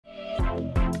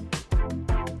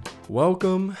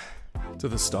Welcome to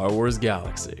the Star Wars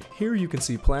galaxy. Here you can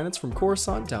see planets from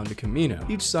Coruscant down to Kamino,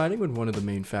 each siding with one of the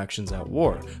main factions at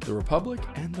war, the Republic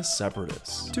and the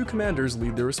Separatists. Two commanders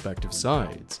lead their respective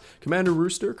sides. Commander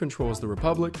Rooster controls the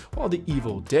Republic, while the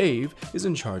evil Dave is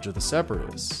in charge of the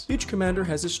Separatists. Each commander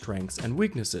has his strengths and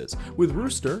weaknesses, with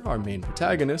Rooster, our main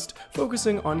protagonist,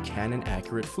 focusing on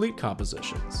canon-accurate fleet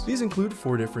compositions. These include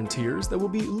 4 different tiers that will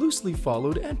be loosely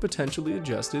followed and potentially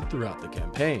adjusted throughout the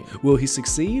campaign. Will he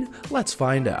succeed? Let's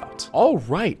find out.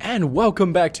 Alright, and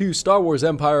welcome back to Star Wars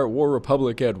Empire War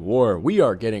Republic at War. We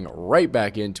are getting right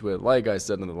back into it. Like I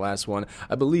said in the last one,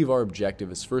 I believe our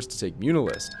objective is first to take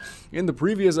Munilist. In the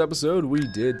previous episode, we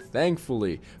did,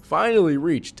 thankfully, finally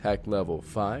reach tech level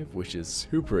 5, which is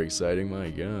super exciting. My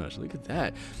gosh, look at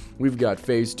that. We've got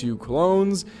phase 2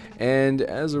 clones, and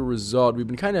as a result, we've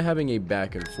been kind of having a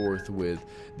back and forth with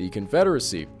the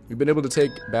Confederacy. We've been able to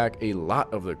take back a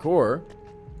lot of the core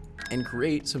and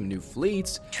create some new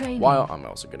fleets. While I'm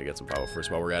also going to get some power first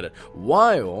while we're at it.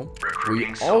 While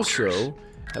we also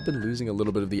have been losing a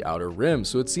little bit of the outer rim,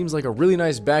 so it seems like a really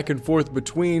nice back and forth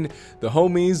between the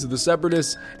homies, the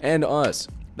Separatists, and us.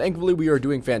 Thankfully, we are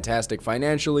doing fantastic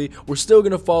financially. We're still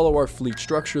going to follow our fleet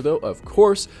structure, though, of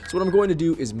course. So what I'm going to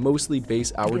do is mostly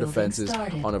base our defenses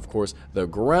on, of course, the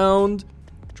ground.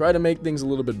 Try to make things a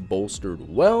little bit bolstered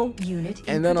well.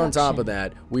 And then on top of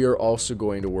that, we are also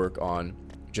going to work on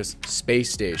just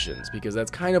space stations, because that's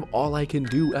kind of all I can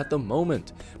do at the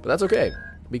moment. But that's okay,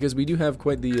 because we do have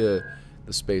quite the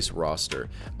space roster.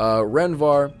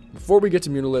 Renvar, before we get to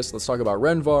Munilist, let's talk about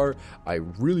Renvar. I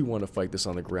really want to fight this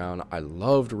on the ground. I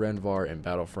loved Renvar in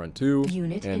Battlefront 2.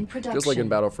 And just like in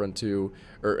Battlefront 2,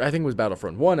 or I think it was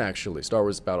Battlefront 1 actually, Star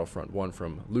Wars Battlefront 1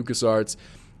 from LucasArts,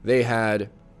 they had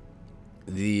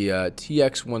the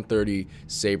TX-130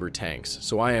 Saber tanks.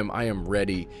 So I am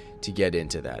ready to get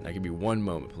into that. Now give me one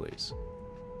moment, please.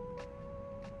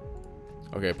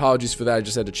 Okay, apologies for that. I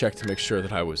just had to check to make sure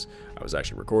that I was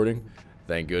actually recording.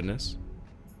 Thank goodness.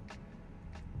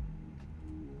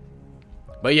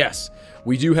 But yes,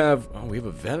 we do have we have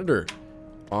a Venator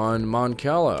on Mon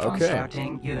Cala. Okay.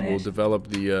 We'll develop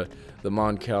the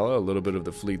Mon Cala, a little bit of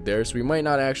the fleet there. So we might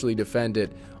not actually defend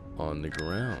it on the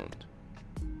ground.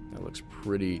 That looks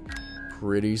pretty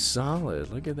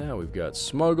solid. Look at that. We've got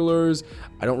smugglers.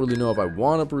 I don't really know if I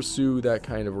want to pursue that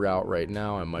kind of route right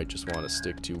now. I might just want to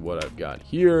stick to what I've got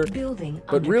here.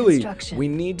 But really, we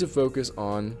need to focus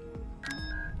on...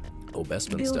 Oh,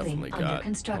 Bespin's definitely got...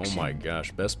 Oh my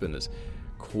gosh, Bespin is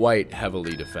quite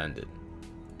heavily defended.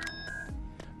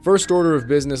 First order of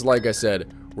business, like I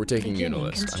said, we're taking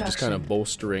Munilist. I'm just kind of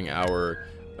bolstering our...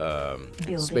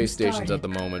 space stations at the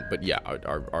moment, but yeah,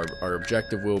 our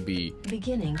objective will be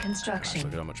beginning construction. Gosh,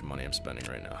 look at how much money I'm spending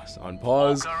right now. So on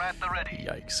pause.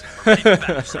 Yikes!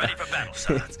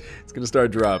 It's gonna start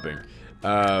dropping.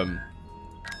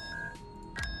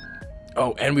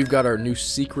 Oh, and we've got our new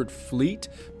secret fleet,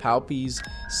 Palpy's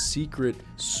secret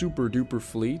super duper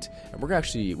fleet, and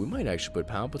we might actually put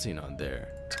Palpatine on there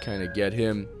to kind of get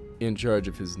him in charge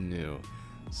of his new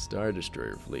Star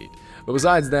Destroyer fleet. But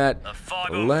besides that,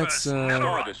 let's who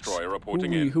are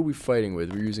we fighting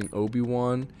with? We're using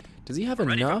Obi-Wan. Does he have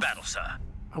enough?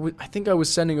 I think I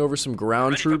was sending over some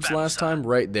ground troops last time.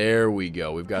 Right, there we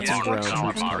go. We've got some ground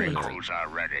troops coming in.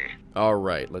 All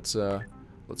right, let's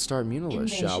start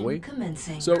Munilist, shall we?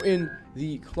 So in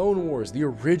the Clone Wars, the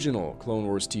original Clone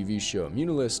Wars TV show,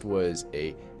 Munilist was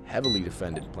a heavily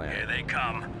defended planet. Here they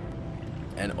come.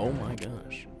 And oh my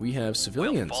gosh, we have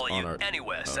civilians on our...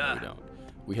 Anywhere, oh, sir. no, we don't.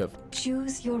 We have...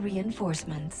 Choose your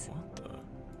reinforcements. What the...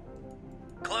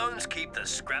 Clones keep the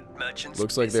scrap merchants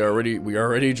Looks like we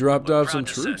already dropped off some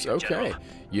troops. Okay.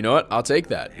 You know what? I'll take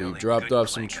that. We've dropped off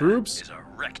some troops.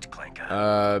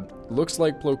 Looks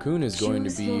like Plo Koon is going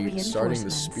to be starting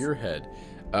the spearhead.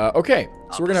 Okay,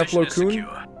 so we're going to have Plo Koon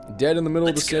dead in the middle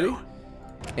of the city.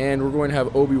 And we're going to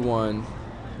have Obi-Wan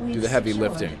do the heavy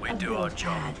lifting. We do our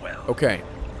job well. Okay,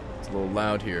 it's a little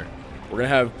loud here. We're gonna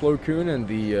have Plo Koon and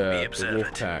the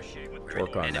Wolf Pack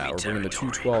work on that. We're bringing the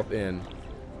 212th in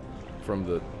from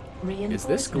the... Is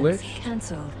this glitch?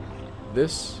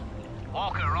 This...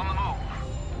 Walker on the move.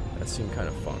 That seemed kind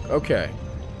of funk. Okay.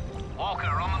 Walker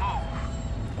on the move.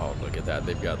 Oh, look at that.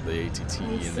 They've got the ATT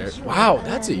in there. Wow,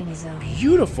 that's a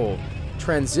beautiful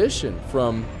transition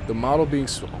from the model being...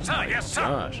 Oh my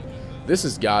gosh. This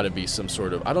has got to be some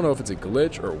sort of... I don't know if it's a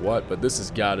glitch or what, but this has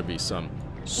got to be some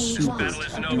super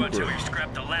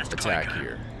duper attack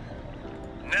here.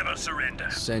 Never surrender.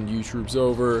 Send you troops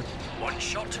over. One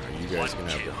shot. You guys can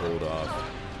have to hold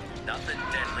off. Nothing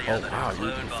deadlier Oh wow,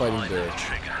 you're fighting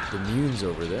the Munes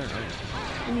over there.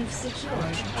 We've secured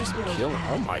a build Killing. Oh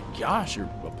pad. my gosh, you're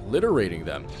obliterating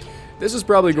them. This is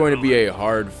probably going to be a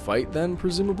hard fight then,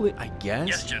 presumably, I guess.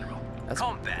 Yes, General. That's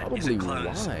Combat is a probably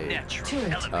close, why. natural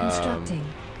Turret element. constructing.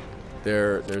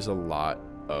 There's a lot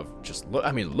of just look.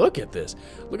 I mean, look at this.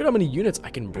 Look at how many units I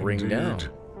can bring down.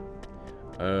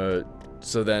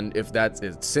 So then, if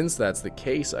since that's the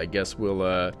case, I guess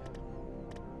we'll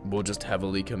just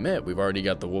heavily commit. We've already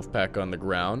got the wolf pack on the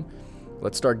ground.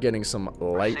 Let's start getting some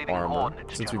light armor.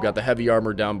 Since we've got the heavy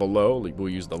armor down below, we'll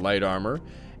use the light armor,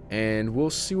 and we'll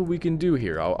see what we can do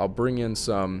here. I'll bring in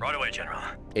some Right away, General.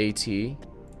 AT.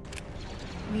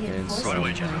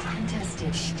 Reinforcement contested.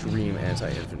 Extreme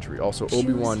anti-infantry. Also,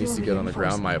 Obi-Wan needs to get on the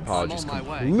ground. My apologies.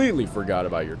 Completely forgot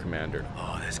about your commander.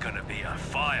 Oh, there's gonna be a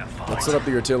firefight. Let's set up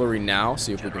the artillery now.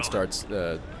 See if we can start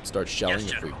shelling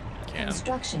Yes, if we can.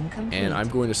 Construction complete. And I'm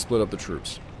going to split up the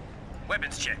troops.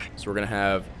 Weapons check. So we're gonna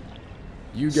have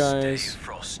you Stay guys.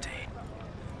 frosty.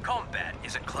 Combat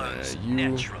is a close, you-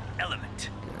 natural element.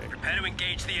 Okay. Prepare to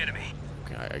engage the enemy.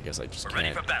 I guess I just We're ready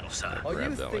can't for battle, sir. Are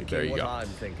grab you that. Like, thinking there you what go. I'm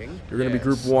thinking? You're gonna be Yes.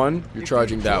 group 1. You're If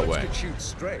charging these that droids way. could shoot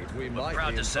straight, we might Proud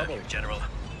be to in serve trouble. you, General.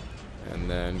 And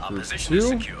then Our group position is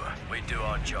 2. secure. We do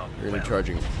our job You're gonna well. be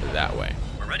charging that way.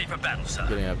 We're ready for battle, sir.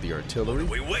 Gonna have the artillery What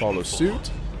are we waiting follow for?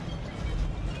 suit.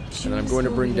 And then I'm going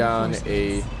to bring down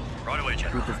a Right away,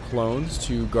 General. group of clones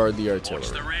to guard the Watch the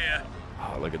artillery. rear.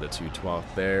 Oh, look at the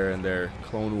 212th there and their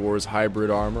Clone Wars hybrid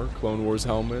armor, Clone Wars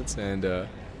helmets, and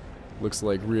looks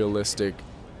like realistic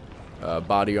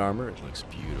body armor. It looks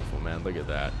beautiful, man. Look at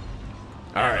that.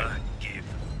 All right. Never give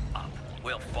up.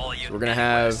 We'll follow you. So we're gonna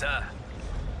anywhere, have- sir.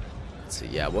 Let's see.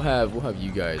 Yeah, we'll have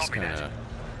you guys Copy kind that. of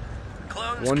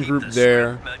Clones one keep group the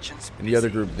there, scrap merchants and the other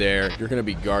busy. group there. You're gonna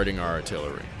be guarding our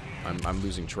artillery. I'm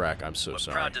losing track. I'm so We're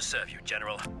sorry. proud to serve you,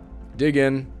 General. Dig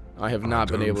in. I have not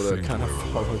been don't able to think kind of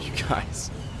we're follow you guys.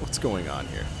 What's going on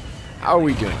here? How are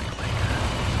we doing?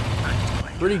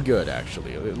 Pretty good,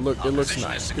 actually. It looks position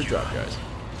nice. is Good secure. job, guys.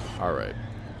 All right.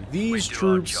 We These do our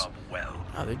troops. job well.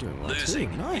 Oh, they're doing well Losing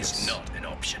too. Nice. is not an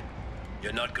option.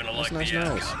 You're not gonna Nice, like nice, the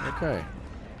nice. outcome. Okay.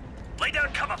 Lay down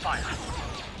cover fire.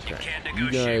 You Okay. can't You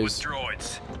negotiate guys- with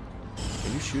droids.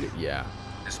 Can you shoot it? Yeah.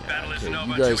 This Yeah, battle isn't okay. over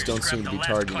You until guys we don't scrap seem to the be last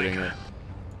targeting it.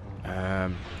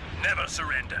 clanker. Never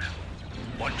surrender.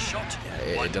 One shot.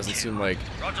 It one doesn't kill. seem like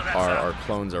Roger that, our sir.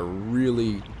 clones are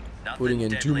really Nothing putting in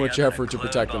too deadlier much than a effort to clone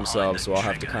protect behind themselves, the so I'll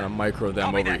have to trigger. kind of micro them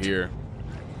Copy over that. here.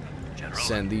 General,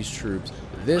 Send these troops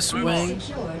this Move way, on.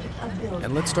 Secured a build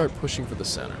and let's pad. start pushing for the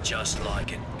center. just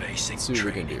like in basic Let's see what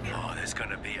we can training. do. Oh, there's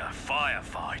gonna be a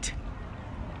firefight.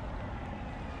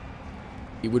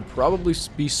 It would probably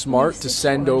be smart to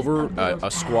send secured over a build a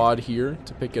pad. squad here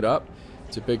to pick it up,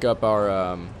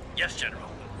 our Yes, General.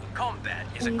 Combat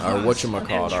is a Our close,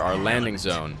 whatchamacallit, our natural landing element.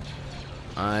 zone.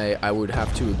 I would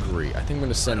have to agree. I think I'm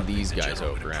gonna send these guys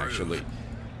General would over. approve. Actually,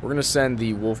 we're gonna send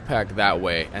the wolf pack that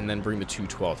way, and then bring the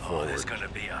 212th Oh, there's forward.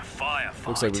 gonna be a firefight.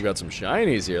 Looks like we've got some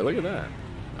shinies here. Look at that.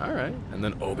 All right, and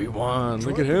then Obi-Wan.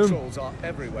 Look at Droid him. patrols are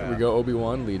everywhere. There we go.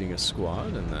 Obi-Wan leading a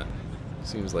squad, and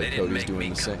seems They like didn't Cody's make doing me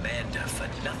the same. commander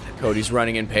for nothing. Cody's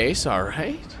running in pace. All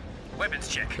right. Weapons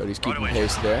check. Cody's Right keeping away,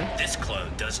 pace General. there. This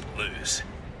clone doesn't lose.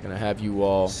 Gonna have you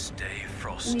all Stay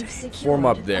frosty. We've secured Form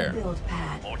up a there. build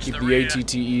pad. Watch keep the rear.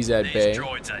 ATTEs at These bay.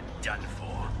 droids are done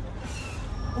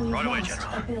for. We've Right away, lost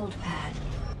General. a build pad.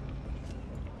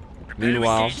 Prepare to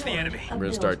Meanwhile, engage the enemy. we're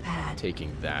gonna start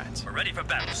taking that. We're ready for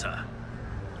battle, sir.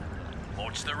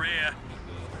 Watch the rear.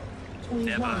 We've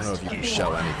Never. I don't know lost if you a can build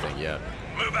shell pad. anything yet.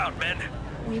 Move out, men.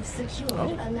 We've secured a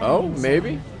Oh, landing maybe,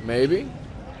 zone. maybe.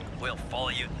 We'll follow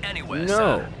you anywhere, No.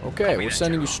 sir. Okay, Copy we're that,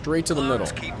 sending you General. straight to the middle.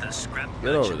 Clones keep the scrap Get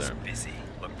over merchants there. busy.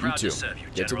 We're You proud two, to serve you,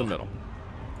 get to the General. middle.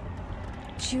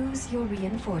 Choose your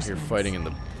reinforcements. You're fighting in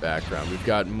the background. We've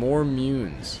got more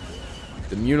munes.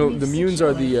 The munes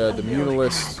are the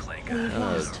munalist We've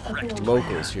lost a build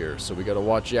locals pad. here, so we got to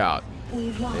watch out.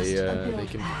 We've lost a They build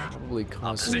can pad. probably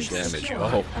cause some Opposition is damage. secured.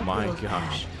 Oh A my build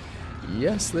gosh. pad.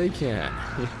 Yes, they can.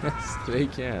 Yes, they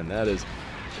can.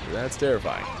 That's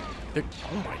terrifying. Oh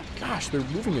my gosh, they're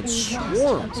moving in We've lost a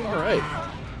swarms. build All right. pad.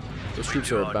 Those troops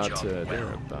do are our about job to they're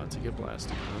well. about to get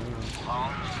blasted.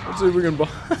 Let's see if we can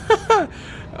that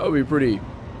would be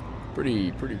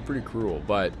pretty cruel,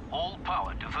 but All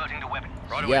power diverting to weapon.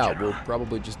 Right away, yeah, General. we'll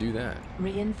probably just do that.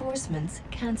 Reinforcements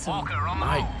cancelled. Walker on the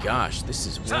My move. gosh, this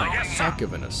is Sir, one yes, sir. heck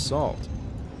of an assault.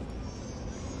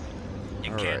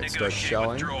 You All can't right, start negotiate shelling.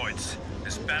 with droids.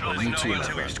 This battle You isn't too, over my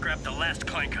until we friend. scrap the last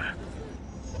clanker.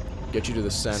 Get you to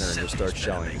the center and just start Separatists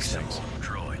shelling better these make things.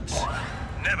 some more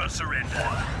droids. Never surrender.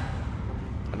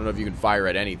 I don't know if you can fire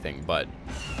at anything, but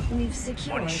We've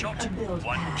secured One shot, a build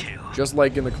one pad. kill. just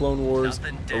like in the Clone Wars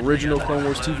Nothing deadlier original than Clone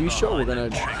Wars a TV clone show, we're behind gonna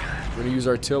the trigger. We're gonna use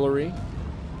artillery.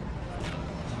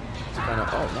 Kind of,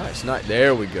 oh, nice.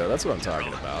 There we go. That's what I'm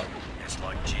talking about. It's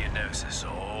like Geonosis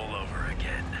all over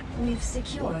again. We've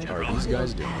secured What are these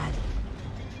guys doing?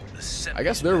 The I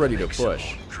guess they're ready to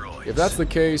push. If that's the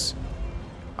case,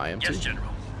 I am too. Yes, General.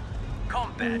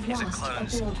 Combat We've is a lost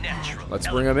clone's a build natural. Let's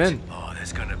bring him in. Oh,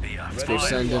 there's gonna be a Let's go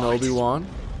send in Obi-Wan.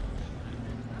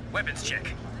 Weapons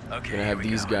check. Okay. Gonna have here we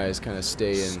these go. guys kind of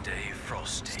stay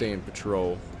frosty. in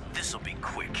patrol. This'll be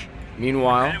quick.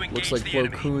 Meanwhile, Prepare to looks engage like the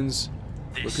enemy.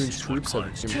 Plo This Koon's is what troops have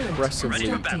clones do. impressively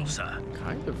Ready for battle, sir.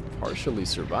 kind of partially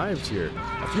survived here.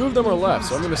 A few of them are left,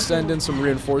 so I'm gonna send in some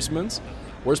reinforcements.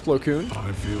 Where's Plo Koon?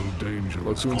 I feel danger.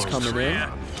 Plo Koon's coming in.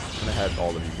 Yeah. And I had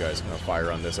all of you guys kind of fire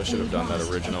on this. I should have done that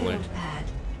originally. Build pad.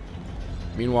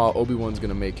 Meanwhile, Obi-Wan's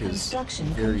gonna make his Construction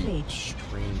very complete.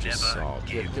 strange Never assault.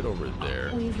 Get over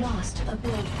there. We've lost a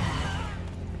build pad.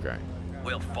 Okay.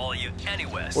 We'll follow you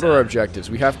anywhere, What sir. are our objectives?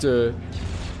 We have to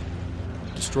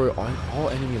destroy all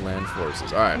enemy land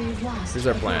forces. Alright, We've lost here's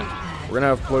our a plan. build pad. We're gonna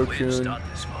have Plo We'll Koon start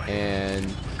this fight. and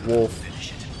Wolf.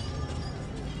 Finish it.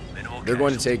 Then They're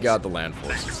going to take casualties. out the land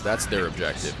forces. That's their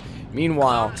objective.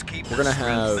 Meanwhile, Clones keep we're gonna the street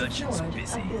have merchants Secured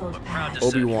busy. a build We're proud to pad.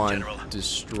 serve you, Obi-Wan General.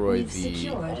 destroy We've the...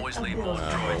 secured Always a leave build more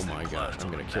pad. Oh droids my than god, clones I'm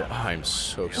on gonna the kill... battle. I'm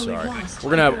so We've sorry. lost We're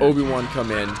gonna have a build Obi-Wan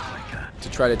come in to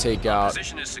try to take out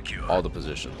Position is secure. all the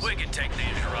positions. We can take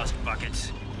these rust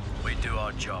buckets. We do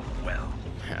our job well.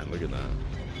 Man, look at that.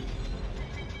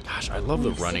 Gosh, I love the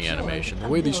We've running secured animation. The a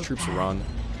way these build troops pad. run,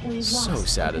 We've so lost a build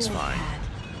satisfying. pad.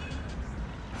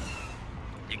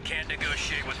 You can't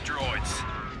negotiate with droids.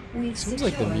 We've Seems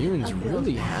like the secured mutants a build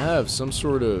really pad. have some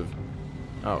sort of...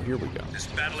 Oh, here we go. This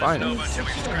battle Finally. is over until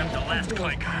we scrap the last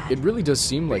clanker. It really does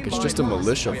seem like it's just a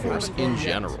militia force in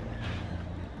general.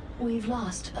 We've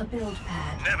lost a build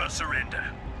pad. Never surrender.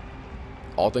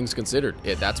 All things considered,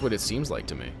 that's what it seems like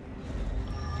to me.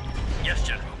 Yes,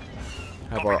 General.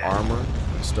 Have Copy our that. armor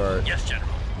start Yes, General.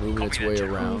 moving its Copy way that,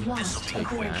 General. around. We've lost a Take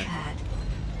build that. pad.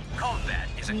 Combat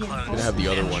is a clone's I'm gonna have the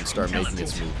other one start making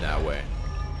its natural. move that way.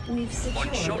 We've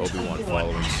secured shot. a Obi-Wan build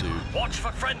following pad. suit. Watch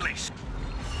for friendlies.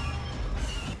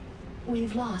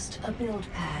 We've lost a build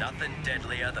pad. Nothing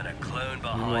deadlier than a clone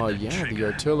behind Meanwhile, the yeah, the trigger.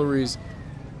 artillery's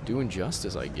doing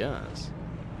justice, I guess.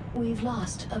 We've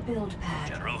lost a build pad.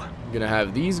 General, I'm gonna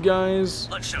have these guys.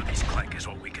 let's show these clankers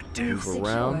what we can do. We've Move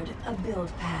around. secured a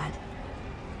build pad.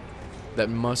 That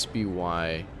must be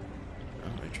why.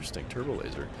 Oh, interesting. Turbo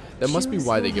laser. That must be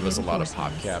why they give us a lot of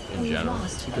pop cap in general.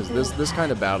 It's because this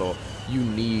kind of battle, you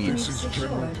need We've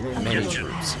secured a many build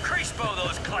troops. pad. Crease-bow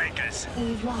those clankers.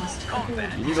 We've lost a build Combat.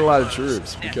 pad. You need a lot of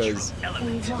troops because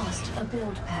We've lost a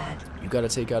build pad. you got to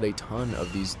take out a ton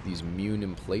of these immune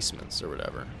emplacements or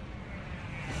whatever.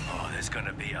 Oh, there's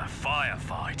gonna be a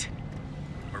firefight.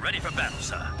 We're ready for battle,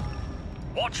 sir.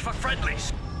 Watch for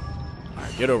friendlies. All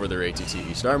right, get over there,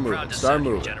 ATT. Start moving. Proud to Start serve you,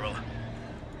 moving. General.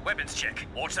 Weapons check.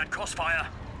 Watch that crossfire.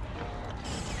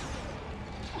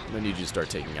 I need you to start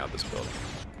taking out this building.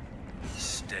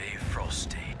 Stay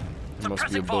frosty. There must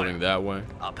be a Suppressing building fire. that way.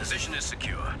 Our position is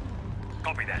secure.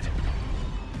 Copy that.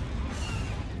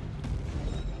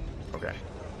 Okay.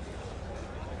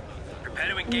 Prepare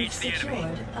to We've engage the secured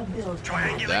enemy. a build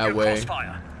pad. Triangulate That your way.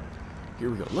 crossfire. Here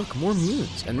we go. Look, more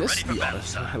mutants. And this, Ready for battle,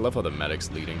 sir. I love how the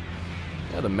medic's leading.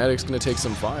 Yeah, the medic's gonna take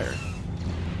some fire.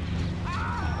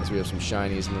 As we have some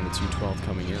shinies and then the 212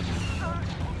 coming in. Look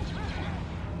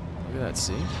at that,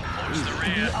 see? Watch the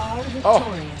We rear. are Oh,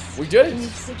 victorious. we did We've it!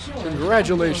 secured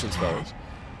Congratulations, a build pad.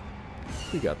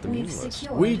 fellas. We got the We've Munilist.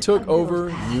 secured We took a build over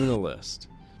pad. Munilist.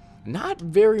 Not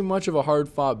very much of a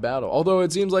hard-fought battle, although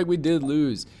it seems like we did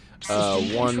lose System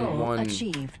control one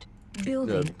achieved.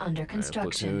 Building under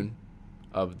construction. platoon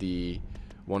of the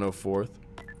 104th.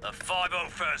 The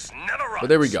 501st never runs. But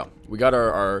there we go. We got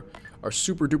our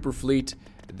super duper fleet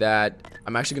that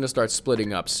I'm actually going to start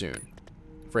splitting up soon,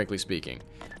 frankly speaking.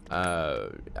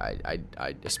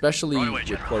 Especially Right away, with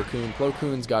General. Plo Koon. Plo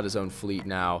Koon's got his own fleet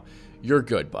now. You're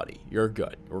good, buddy. You're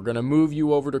good. We're going to move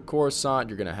you over to Coruscant.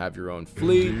 You're going to have your own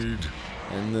fleet. Indeed.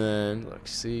 And then, look,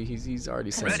 see, he's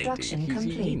already sending D. Construction He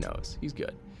complete. knows. He's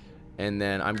good. And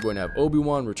then I'm going to have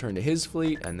Obi-Wan return to his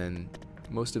fleet, and then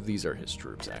most of these are his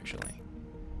troops, actually.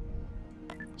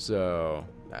 So,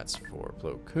 that's for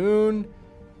Plo Koon.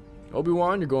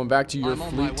 Obi-Wan, you're going back to your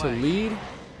fleet to lead.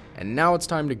 And now it's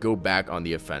time to go back on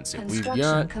the offensive. We've Construction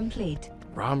got complete.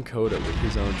 Ram Koda with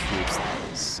his own troops. That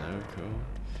is so cool.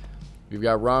 We've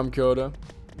got Ram Koda.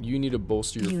 You need to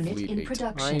bolster your Unit fleet in a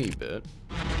production. tiny bit.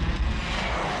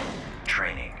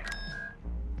 Training.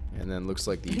 And then looks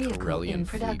like the Vehicle in Corellian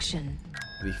fleet. production.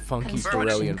 The funky Construction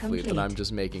Corellian fleet that complete. I'm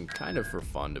just making kind of for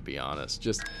fun, to be honest.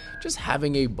 Just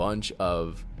having a bunch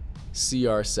of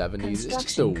CR-70s. It's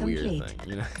just a weird thing,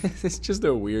 you know. It's just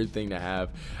a weird thing to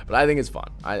have, but I think it's fun.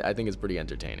 I think it's pretty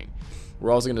entertaining.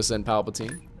 We're also going to send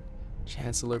Palpatine,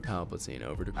 Chancellor Palpatine,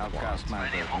 over to Quant.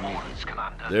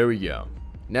 There we go.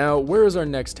 Now, where is our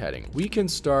next heading? We can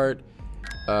start,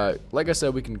 like I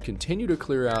said, we can continue to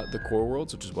clear out the core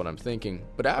worlds, which is what I'm thinking.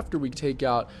 But after we take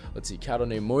out, let's see,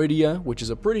 Neimoidia, which is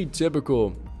a pretty typical,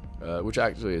 which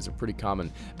actually is a pretty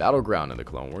common battleground in the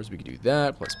Clone Wars. We could do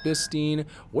that, plus Bistine.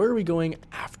 Where are we going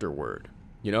afterward?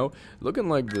 You know, looking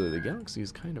like the galaxy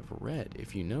is kind of red,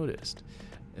 if you noticed.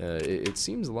 It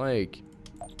seems like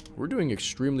we're doing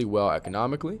extremely well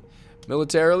economically.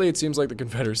 Militarily, it seems like the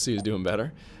Confederacy is doing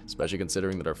better, especially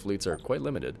considering that our fleets are quite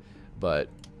limited. But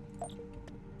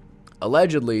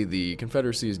allegedly, the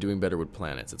Confederacy is doing better with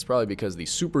planets. It's probably because the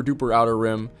super-duper outer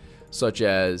rim, such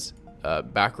as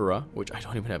Baccarat, which I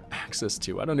don't even have access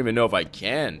to. I don't even know if I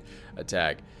can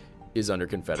attack, is under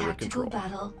Confederate control.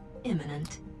 Battle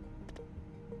imminent.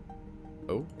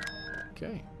 Oh,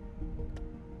 okay.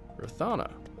 Rathana.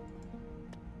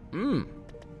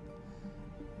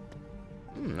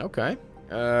 Okay.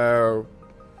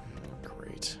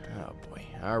 Great. Oh boy.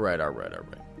 All right.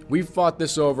 We've fought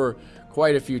this over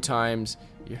quite a few times.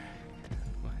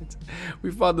 What?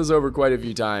 We've fought this over quite a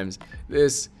few times.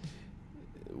 This,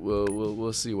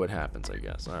 we'll see what happens, I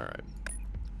guess. All right.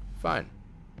 Fine.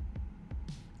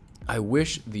 I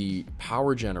wish the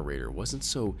power generator wasn't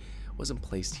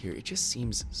placed here. It just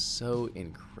seems so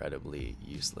incredibly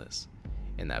useless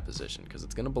in that position because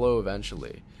it's gonna blow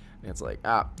eventually. And it's like,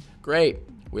 great,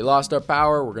 we lost our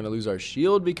power, we're gonna lose our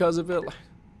shield because of it.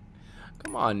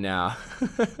 Come on now.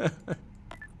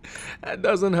 That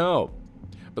doesn't help.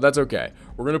 But that's okay.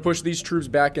 We're gonna push these troops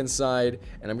back inside,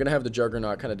 and I'm gonna have the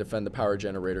Juggernaut kind of defend the power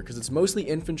generator because it's mostly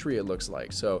infantry, it looks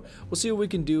like. So we'll see what we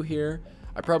can do here.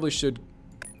 I probably should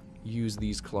use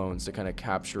these clones to kind of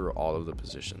capture all of the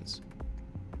positions.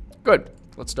 Good.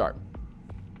 Let's start.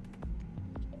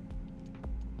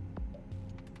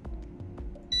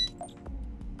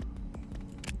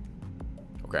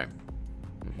 Okay.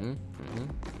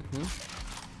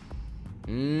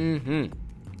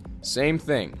 Same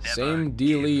thing. Same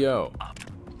dealio.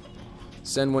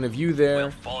 Send one of you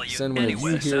there. Send one of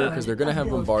you here because they're gonna have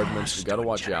bombardments. We gotta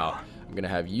watch out. I'm gonna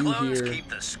have you here. Keep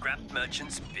the scrap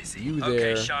merchants busy. You there.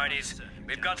 Okay, Shinies.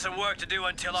 We've got some work to do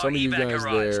until Some our of you evac guys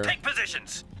arrives. there. Take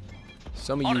positions.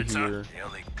 Some of you here. The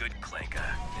only good clanker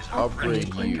is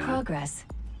Upgrade In you. progress.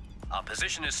 Our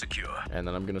position is secure. And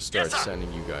then I'm gonna start Yes, sir.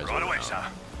 sending you guys Right away, around. sir.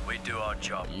 We do our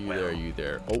job You well. there, you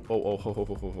there. Hold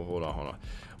on.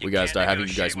 You We gotta can't start having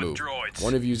you guys negotiate with move. droids.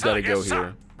 One of you's gotta go Yes, sir.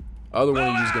 here. Other one of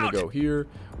Move you's gonna out. go here.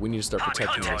 We need to start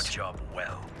protecting We do our this job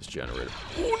well. generator.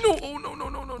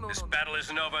 Oh no. This battle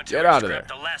isn't over until Get out of we scrap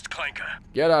there. the last clanker.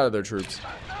 Get out of there, troops.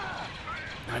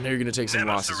 I know you're gonna take some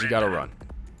Never losses. You gotta surrender. run.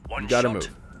 One You gotta shot, move.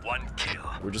 one kill.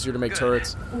 We're just here to make Good.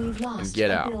 turrets. We've lost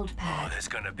get a out. build Oh, pad. there's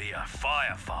gonna be a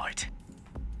firefight.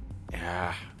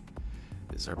 Yeah.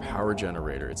 This is our power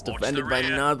generator. It's Watch defended the by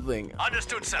rear. nothing.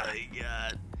 Understood, sir.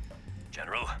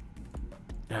 General,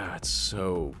 Ah, it's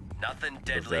so. nothing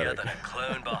deadlier Pathetic. than a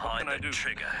clone behind the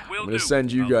trigger. I'm gonna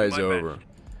send you guys over.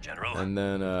 General, And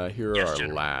then here are Yes, our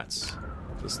General. lats.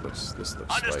 This looks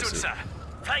understood, spicy. sir.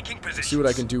 Flanking position. See what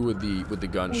I can do with the We've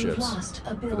gunships lost a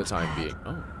for build the time pad. being.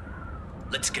 Oh,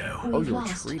 Let's go. We've you're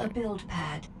lost a retreating. build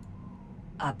pad.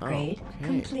 Upgrade okay.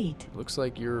 complete. Looks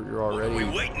like you're What are we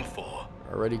already waiting for?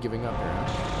 giving up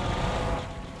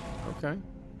here. Okay.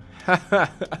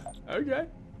 Okay.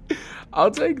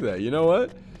 I'll take that. You know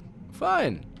what?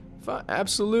 Fine.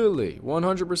 Absolutely.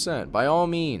 100%. By all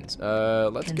means.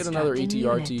 Let's get another Constructing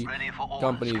ATRT unit.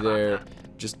 company there,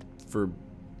 just for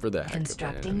the heck of it, and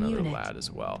Constructing another unit. lad as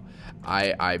well.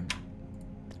 I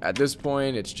at this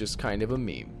point, it's just kind of a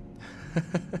meme.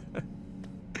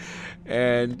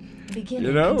 And Beginning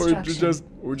you know, construction.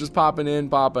 we're just popping in,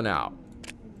 popping out.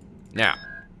 Now,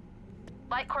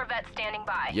 Light Corvette standing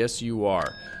by. yes, you are.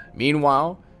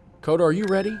 Meanwhile, Coda, are you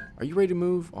ready? Are you ready to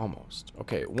move? Almost.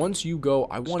 Okay, once you go,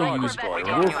 I want to use Corvette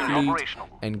your ready. fleet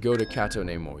and go to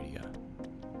Neimoidia.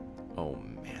 Oh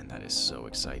man, that is so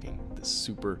exciting. This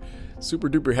super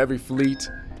duper heavy fleet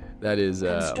that is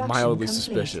Construction mildly complete.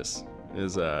 suspicious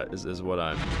is what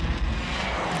I'm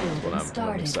Building I'm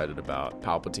started. excited about.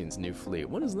 Palpatine's new fleet.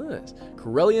 What is this?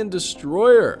 Corellian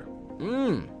destroyer.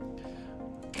 Looks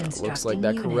like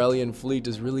that Constructing unit. Corellian fleet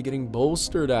is really getting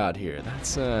bolstered out here.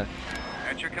 That's At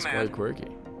your It's command. quite quirky.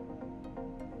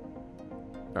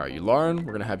 Alright, you Lauren,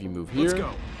 we're gonna have you move here. Let's go.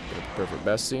 Gonna prepare for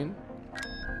best scene.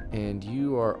 And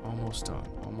you are almost done.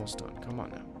 Almost done. Come on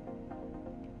now.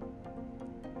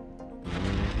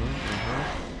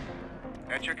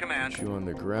 At your command. You on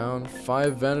the ground.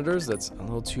 5 Venators. That's a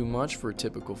little too much for a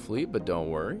typical fleet, but don't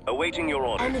worry. Awaiting your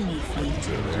order. Enemy fleet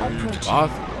approaching. Bathua.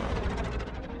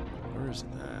 Where's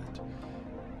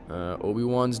that?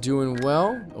 Obi-Wan's doing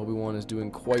well. Obi-Wan is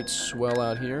doing quite swell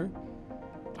out here.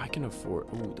 I can afford...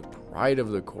 Ooh, the Pride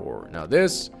of the Core. Now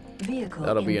this... Vehicle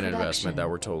That'll be in an investment that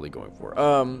production. we're totally going for.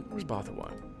 Where's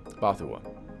Bathua? Bathua.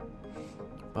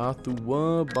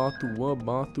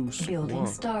 Bathua. Building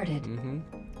started.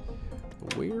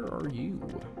 Where are you?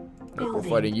 Nope, we're Building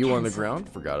fighting you on the cancelled. ground.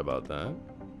 Forgot about that.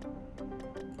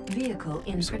 Vehicle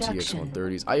in Some production.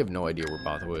 TX-130s. I have no idea where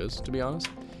Bathua is, to be honest.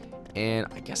 And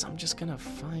I guess I'm just gonna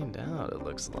find out, it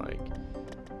looks like.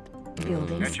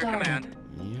 Building At your started. command.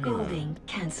 Yeah. Building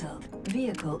cancelled.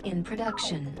 Vehicle in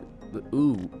production.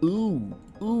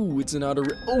 Ooh, it's an outer...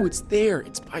 Oh, it's there.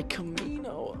 It's by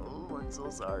Camino. Oh, I'm so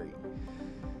sorry.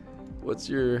 What's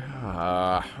your...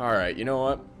 Alright, you know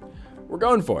what? We're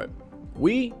going for it.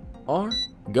 We are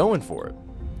going for it.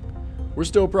 We're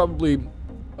still probably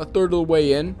a third of the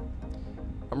way in.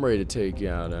 I'm ready to take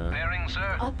out Bearing,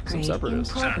 sir. Upgrade in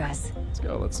Separatists. progress. let's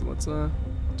go. Let's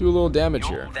do a little damage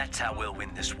here. That's how we'll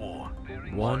win this war.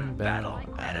 One battle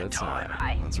at a time.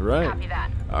 Aye. That's right. Copy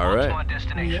that. All right.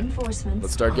 Reinforcements.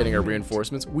 Let's start getting our en route.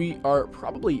 reinforcements. We are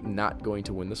probably not going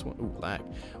to win this one. Ooh, lag.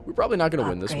 We're probably not going to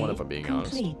win this one if I'm being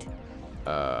Complete.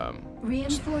 honest.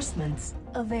 Reinforcements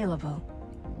available.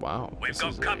 Wow. We've this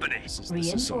got is company. This is some like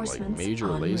Reinforcements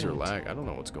major en laser route. lag. I don't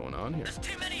know what's going on here.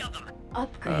 Too many of them.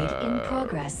 Upgrade in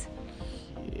progress.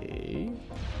 Okay.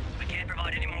 We can't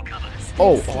provide any more cover.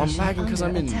 Oh, Space I'm station lagging 'cause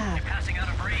under I'm in- attack. Passing out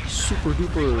of breeze. Super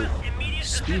duper Immediate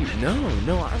speed. No,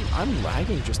 I'm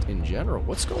lagging just in general.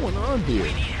 What's going on here?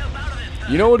 need help out of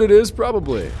it. You know what it is?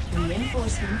 Probably.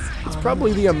 Reinforcements. It's en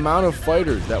probably route. the amount of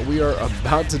fighters that we are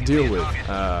about to deal with.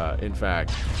 In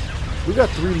fact, we got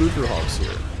 3 Luther Hawks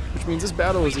here, which means this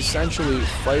battle is essentially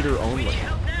fighter only,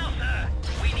 Help now, sir.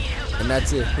 We need help. and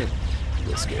that's it. A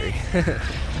little scary.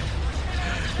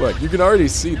 Look, you can already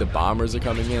see the bombers are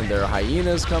coming in. There are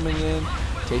hyenas coming in,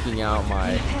 taking out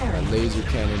my laser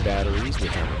cannon batteries,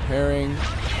 which I'm repairing.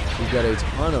 We've got a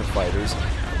ton of fighters. Look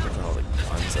at all the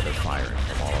guns that are firing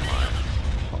from all of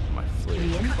my fleet.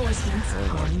 Reinforcements en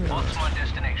route. What's my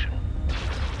destination?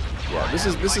 Yeah, this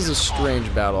is a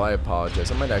strange battle. I apologize.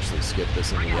 I might actually skip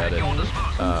this in the edit.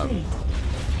 Complete.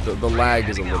 The lag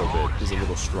is a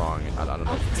little strong, and I don't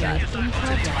know if it's that Upgrade in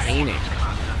progress. entertaining.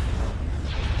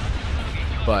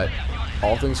 But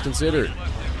all things considered,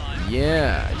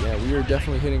 yeah, we are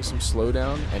definitely hitting some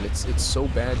slowdown, and it's so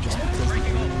bad just because the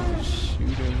enemy is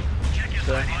shooting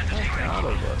the heck out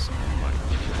of us. Oh my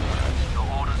god. Your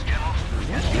orders, General.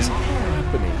 What is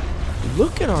happening?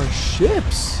 Look at our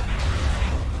ships!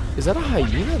 Is that a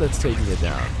hyena that's taking it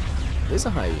down? It is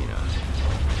a hyena.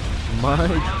 My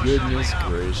goodness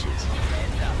gracious.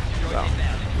 Well,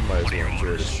 we might as well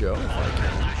enjoy the show if I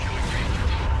can.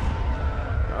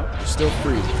 Oh, it's still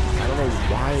freezing. I don't know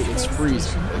why it's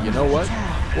freezing, but you know what?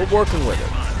 We're working with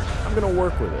it. I'm gonna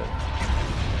work with it.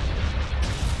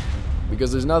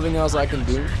 Because there's nothing else I can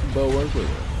do but work with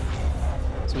it.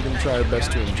 So we're gonna try our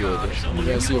best to enjoy this. We're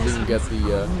gonna see if we can get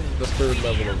the 3rd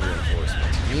level of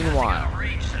reinforcements. Meanwhile,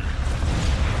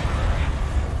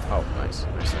 oh, nice.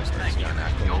 Got an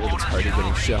acclimated. It's already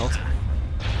getting shelled.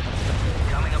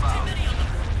 Coming about.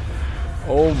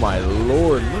 Oh my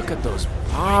lord, look at those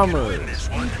bombers.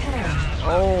 Repairing.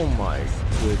 Oh my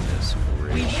goodness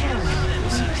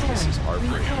gracious. This is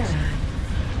heartbreaking.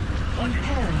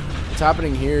 Repairing. What's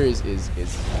happening here is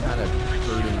kind of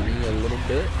hurting me a little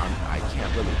bit. I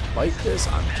can't really fight this.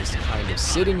 I'm just kind of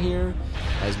sitting here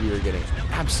as we are getting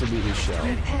absolutely shelled.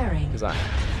 Repairing. Because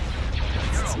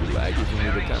it's too laggy for me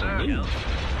to kind of move.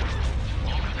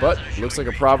 But looks like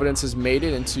a Providence has made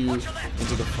it into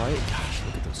the fight. Gosh,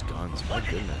 look at those guns. My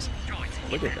goodness.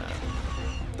 Look at that.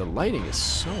 The lighting is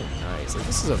so nice. Like,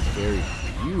 this is a very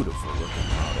beautiful looking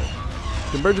model.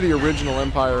 Compared to the original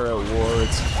Empire at War,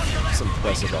 it's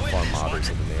impressive how far modders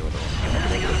have been able to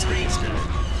take this game.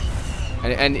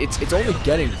 And it's only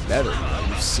getting better.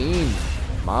 You've seen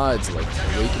mods like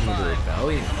Awakening of the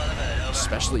Rebellion,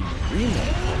 especially Remake.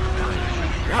 Oh my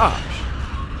gosh.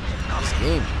 This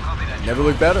game never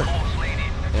looked better.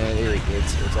 And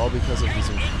it's all because of these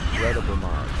incredible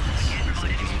mods.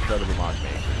 These incredible mod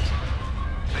makers.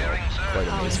 Quite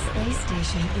Our amazing. space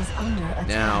station is under attack.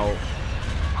 Now,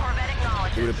 Corvette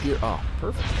acknowledged. it would appear... Oh,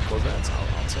 perfect. Corvettes.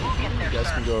 I'll take you. You guys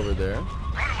can go over there. Upgrade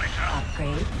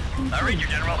I read complete. you,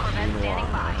 General. Meanwhile,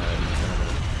 I'm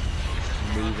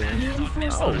moving.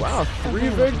 Reinforcements Oh wow, 3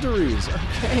 available. victories.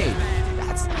 Okay,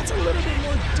 that's a little bit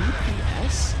more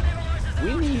DPS.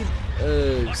 We need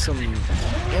some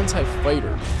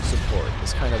anti-fighter support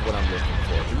is kind of what I'm looking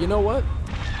for. But you know what?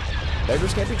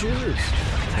 Beggars can't be choosers,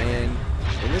 and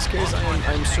in this case,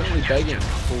 I'm certainly begging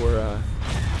for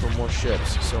more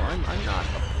ships. So I'm not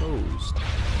opposed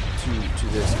to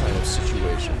this kind of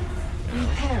situation.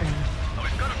 Repairing.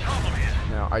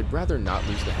 Now I'd rather not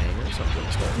lose the hangar, so I'm going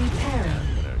to start.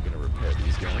 I'm gonna repair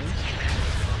these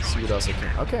guys. See what else I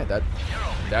can. Okay,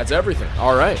 that's everything.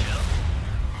 All right.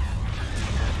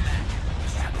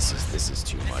 Yeah, this is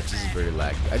too much. This is very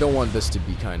laggy. I don't want this to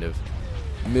be kind of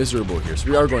miserable here, so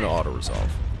we are going to auto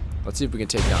resolve. Let's see if we can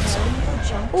take down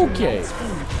some. Okay.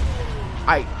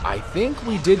 I think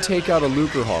we did take out a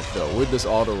Lucrehawk though with this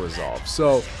auto resolve.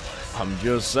 So I'm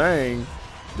just saying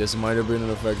this might have been an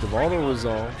effective auto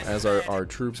resolve as our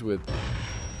troops with,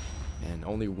 and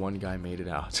only one guy made it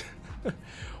out.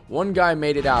 One guy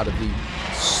made it out of the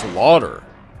slaughter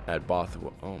at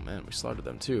Bothwell. Oh man, we slaughtered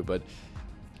them too. But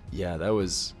yeah, that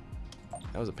was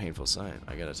a painful sight.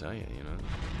 I gotta tell you, you know.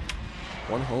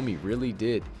 One homie really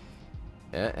did.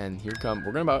 And here come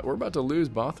we're about to lose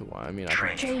Bothwell. I mean, I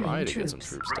can try to get some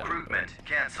troops down. Recruitment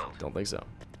canceled. Don't think so.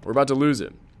 We're about to lose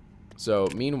it. So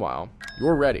meanwhile,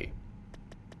 you're ready.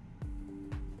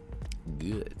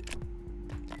 Good.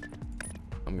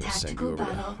 I'm gonna send you over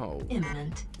to home.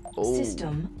 Imminent. Oh.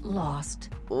 System lost.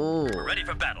 Oh. We're ready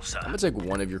for battle, sir. I'm gonna take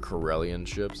one of your Corellian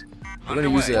ships. We're gonna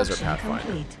use it as our pathfinder.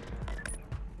 Complete.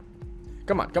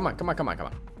 Come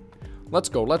on. Let's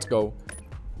go.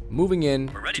 Moving in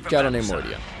to Cato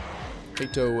Nemoidia.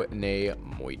 Cato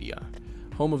Nemoidia.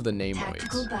 Home of the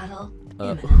Tactical Nemoids. battle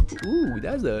imminent. Ooh,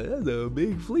 that's a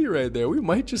big fleet right there. We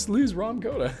might just lose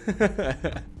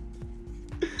Romcoda.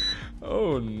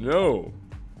 Oh no.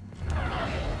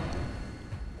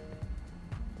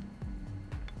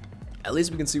 At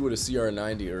least we can see what a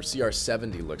CR-90 or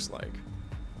CR-70 looks like.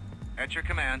 At your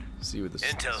command. See what this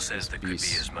Intel says there could be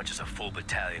beast- as much as a full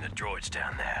battalion of droids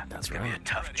down there. That's It's gonna be right. a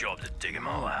tough job to dig them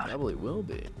all out. Probably will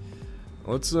be.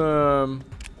 Let's so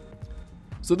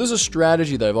there's a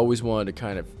strategy that I've always wanted to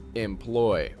kind of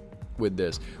employ with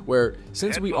this, where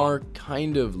since we are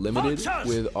kind of limited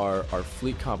with our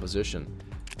fleet composition,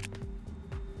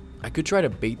 I could try to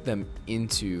bait them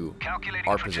into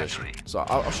our position. So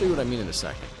I'll show you what I mean in a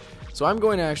second. So I'm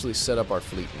going to actually set up our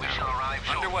fleet now.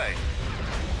 Underway.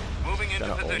 Moving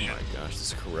into Oh position. my gosh,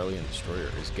 this Corellian destroyer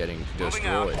is getting Moving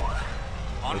out. destroyed.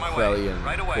 On The my way. Corellian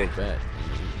Right away. Corvette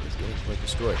is getting quite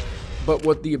destroyed. But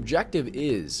what the objective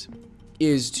is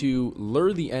to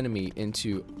lure the enemy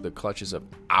into the clutches of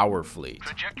our fleet.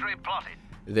 Trajectory plotted.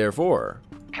 Therefore,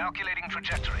 Calculating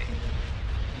trajectory.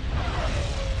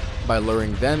 by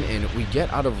luring them in, we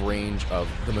get out of range of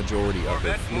the majority of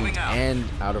their Corvette fleet moving out. and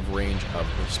out of range of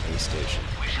their space station.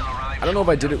 We shall arrive. I don't know if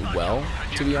I did it well,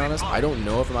 to be honest. I don't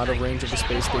know if I'm out of range of the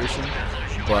space station,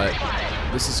 but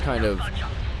this is kind of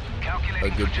a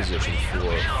good position for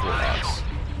us.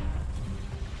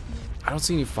 I don't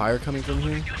see any fire coming from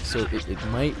here, so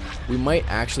we might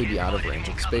actually be out of range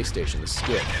of the space station, the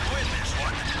skip.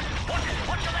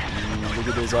 Look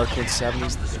at those Arc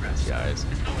 170s, these guys.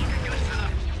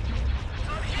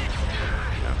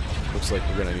 Yeah, looks like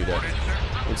we're gonna need to.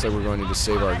 Looks like we're going to need to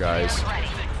save our guys.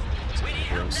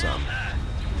 So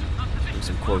bring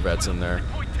some Corvettes in there.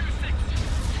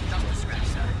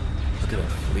 Look at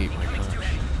that fleet, my gosh.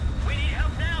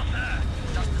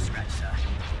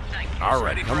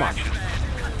 Alright, come on.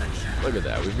 Look at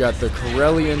that. We've got the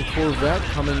Corellian Corvette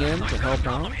coming in to help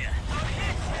out.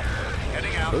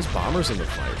 Those bombers in the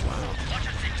fight, wow.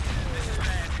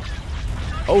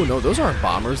 Oh no, those aren't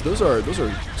bombers. Those are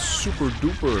super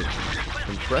duper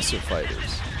impressive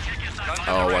fighters.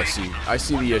 Oh, I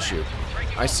see the issue.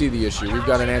 We've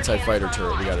got an anti-fighter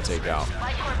turret we gotta take out.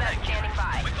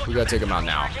 We gotta take him out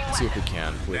now. Let's see if we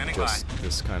can with just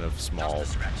this kind of small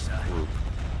group.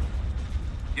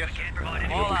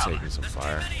 We'll be taking some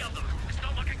fire.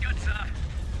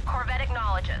 Corvette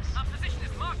acknowledges.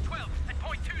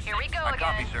 Here we go I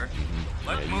copy, again. sir.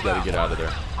 Yeah, Let's you move gotta out. get out of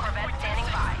there. Corvette standing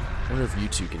by. I wonder if you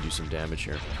two can do some damage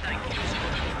here.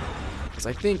 Because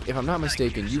I think, if I'm not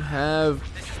mistaken, you have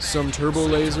some turbo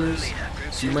lasers,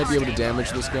 so you might be able to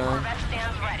damage this guy. Corvette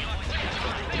stands ready.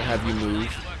 I'm gonna have you move.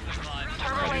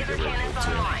 Turbo laser cannons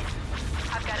online.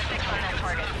 I've got a fix on that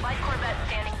target. Light Corvette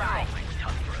standing by.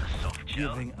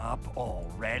 Giving up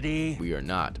already? We are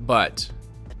not, but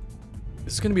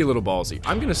this is gonna be a little ballsy.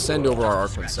 I'm gonna send over our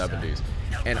Arc 170s,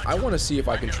 and I want to see if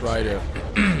I can try to,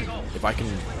 if I can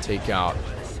take out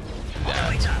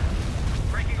that.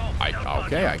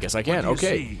 Okay, I guess I can.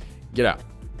 Okay, get out.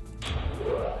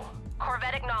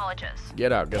 Corvette acknowledges.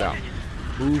 Get out.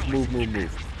 Move.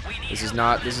 This is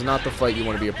not the fight you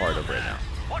want to be a part of right now.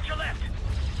 Watch your left.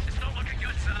 It's not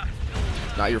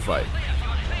Not your fight.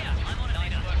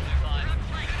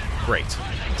 Great.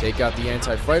 Take out the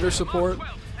anti-fighter support,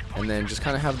 and then just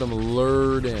kind of have them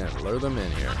lured in. Lure them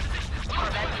in here.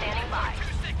 Corvette standing by.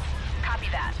 Copy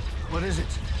that. What is it?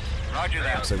 Roger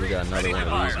that. Looks like we got another one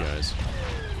of these guys.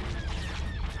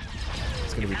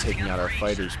 It's going to be taking out our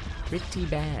fighters pretty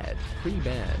bad. Pretty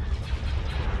bad.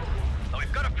 Oh,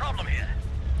 we've got a problem here.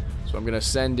 So I'm going to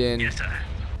send in Yes, sir.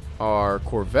 our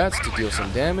corvettes to deal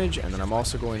some damage, and then I'm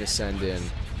also going to send in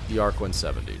the Arc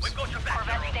 170s. We've got your back,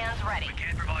 Corvette General. stands ready. We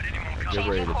can't provide any more cover.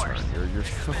 You're ready to turn. You're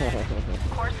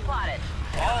Course plotted.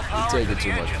 All power taking to the too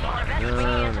much engine. fire. Corvette No,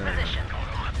 swinging into no. position.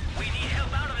 We need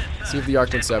help out of this, sir. See if the Arc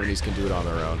 170s can do it on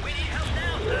their own. We need help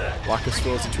now, sir. Lock us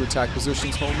throws into attack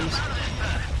positions, homies.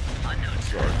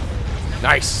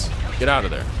 Nice! Get out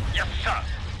of there. Yes, sir.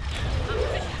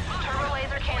 Turbo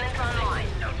laser cannons online.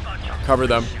 Don't budge. Cover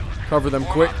them. Cover them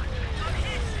quick.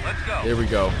 Let's go. There we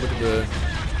go. Look at the...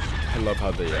 I love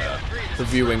how the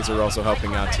V-Wings are also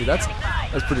helping out, too. That's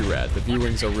pretty rad. The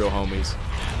V-Wings are real homies.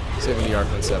 Saving the Arc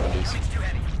 170s.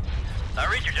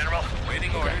 I read you, General. Waiting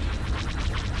orders.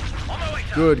 On my way,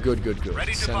 sir. Good, good, good, good.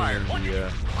 Ready to Sending fire. in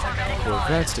the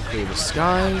Corvettes to clear the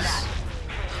skies.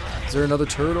 Is there another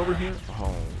turret over here?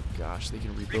 Oh, gosh. They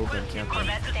can rebuild them, can't they?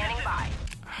 Corvette standing by.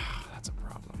 That's a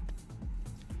problem.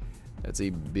 That's a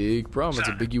big problem. It's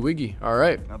a biggie wiggy. All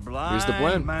right. A blind Here's the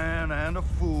plan. man and a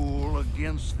fool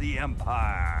against the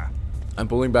Empire. I'm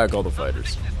pulling back all the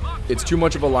fighters. It's too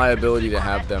much of a liability to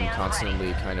have them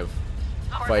constantly kind of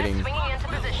Corvette fighting. swinging into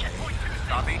position.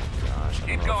 Copy. Gosh, I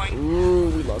Keep don't know if- going. Ooh,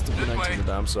 we lost a This P-19 way. to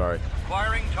that. I'm sorry.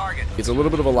 Firing target. It's a little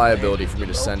bit of a liability for me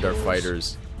to send our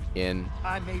fighters in,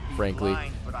 I may be frankly,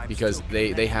 blind, but I'm because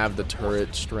still they have the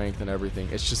turret strength and everything.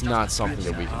 It's just not something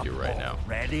that we can do right now.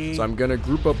 Ready? So I'm going to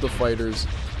group up the fighters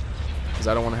because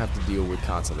I don't want to have to deal with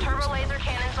constantly Turbo losing them. laser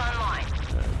cannons online.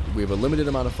 We have a limited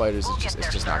amount of fighters. We'll It's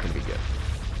get just there, not going to be good.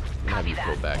 I'm going to have you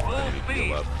pull back and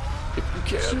heal up if you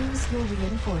can. Choose your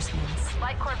reinforcements.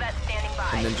 Light Corvette standing by.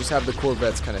 And then just have the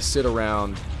Corvettes kind of sit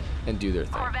around and do their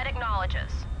thing. Corvette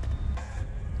acknowledges.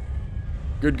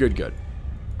 Good, good, good.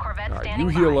 Corvette All right, standing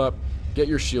you heal by. up. Get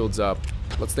your shields up.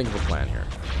 Let's think of a plan here.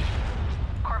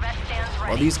 Corvette stands ready.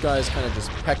 While these guys kind of just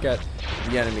peck at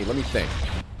the enemy, let me think.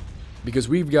 Because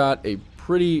we've got a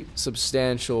pretty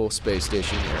substantial space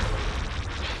station here.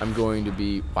 I'm going to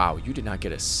be... Wow, you did not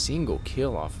get a single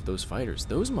kill off of those fighters.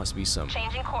 Those must be some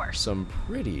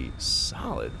pretty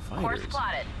solid fighters. Course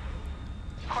plotted.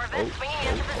 Corvette swinging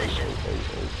into position.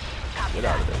 Copy Get that.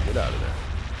 out of there, get out of there.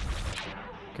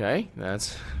 Okay,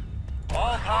 that's...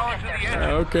 All power to the engine.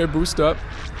 Okay, boost up.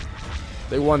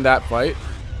 They won that fight.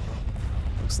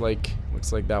 Looks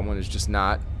like that one is just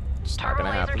not Turbo gonna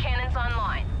laser happen. cannons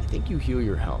online. I think you heal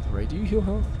your health, right? Do you heal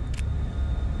health?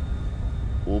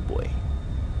 Oh boy.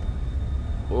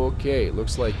 Okay,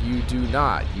 looks like you do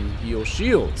not. You heal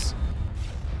shields.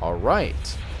 All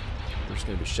right. We're just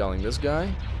gonna be shelling this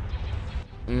guy.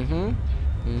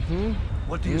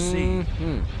 What do you see?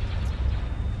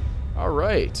 All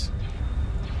right.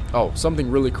 Oh, something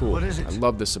really cool. What is it? I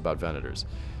love this about Venators.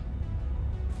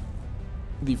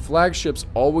 The flagships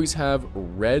always have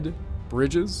red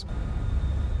bridges,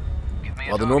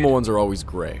 while the normal ones are always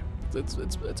gray.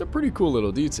 It's a pretty cool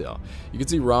little detail. You can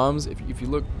see Rom's, if you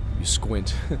look, you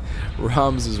squint,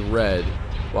 Rom's is red,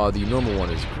 while the normal one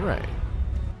is gray.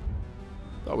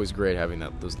 It's always great having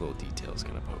those little details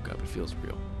kind of poke up. It feels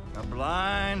real. A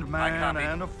blind man copy.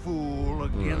 and a fool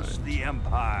against Right. the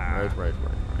Empire. Right.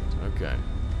 Okay.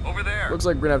 Over there. Looks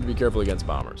like we're gonna have to be careful against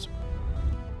bombers.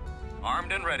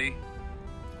 Armed and ready.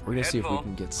 We're gonna Head see if we full.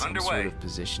 can get some Underway. sort of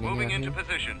positioning Moving out into here.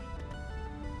 position.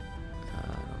 I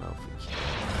don't know if we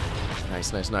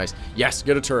can. Nice. Yes,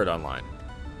 get a turret online.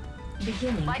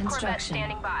 Beginning Light Corvette construction.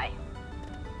 standing by.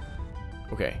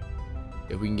 Okay.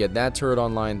 If we can get that turret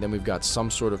online, then we've got some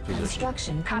sort of position.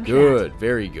 Construction complete. Good,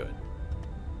 very good.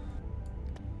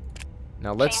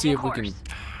 Now let's see if we Changing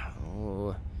can.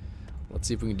 Oh, let's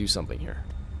see if we can do something here.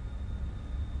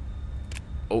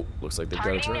 Oh, looks like they've got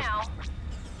a Targeting turret. now.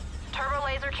 Turbo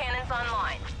laser cannons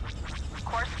online.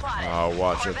 Course plotted. Oh,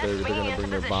 watch it. Corvette They're swinging gonna into bring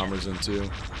their position. bombers in too.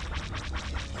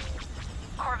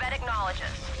 Corvette acknowledges.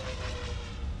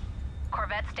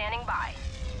 Corvette standing by.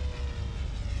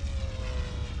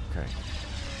 Okay.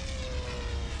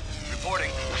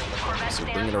 Reporting. Corvette So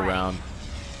stands bring it ready. around.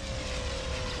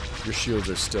 Your shields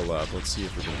are still up. Let's see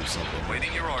if we can do something.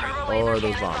 Waiting your orders. Turbo Oh, laser are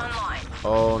those cannons bombers? online.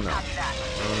 Oh no. Copy that.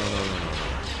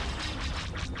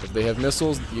 No. If they have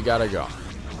missiles, you gotta go.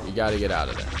 You gotta get out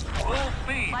of there. Full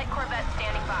speed. Light Corvette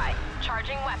standing by.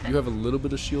 Charging weapon. You have a little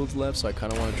bit of shields left, so I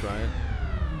kind of want to try it. I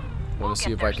We'll want to see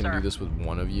get if there, I can sir. do this with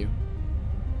one of you.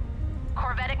 Corvette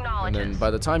Corvette And acknowledges. then by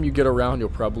the time you get around, you'll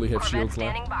probably have Corvette shields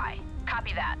standing left. by.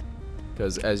 Copy that.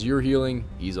 Because as you're healing,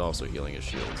 he's also healing his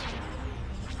shields.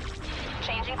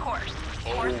 Changing course.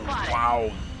 Course plotted.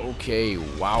 Wow. Okay,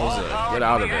 wowza. Get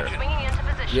out of there. Swinging into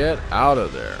position. Get out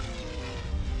of there.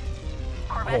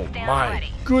 Corvette Oh stands my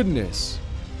ready. goodness.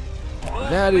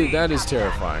 That is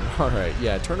terrifying. Alright,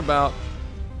 yeah, turn about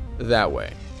that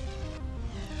way.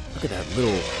 Look at that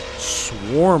little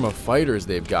swarm of fighters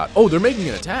they've got. Oh, they're making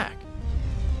an attack.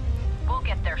 We'll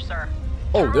get there, sir.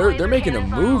 Oh, Turbo they're laser making a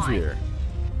cannons move online. here.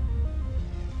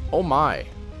 Oh my.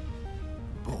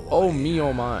 Oh me,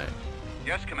 oh my.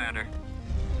 Yes, Commander.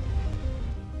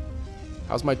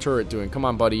 How's my turret doing? Come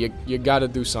on, buddy. You gotta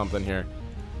do something here.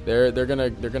 They're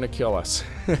gonna kill us.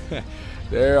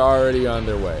 They're already on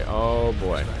their way. Oh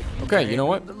boy. Okay, you know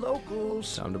what? The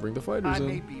locals. Time to bring the fighters I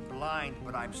may in. be blind,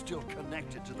 but I'm still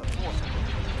connected to the force.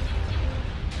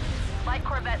 Light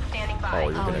Corvette standing by. Oh,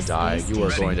 you're gonna Our die. space You are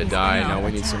station going to is die. under Now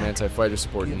we need some attack. anti-fighter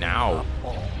support now.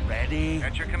 Already?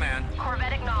 At your command.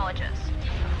 Corvette acknowledges.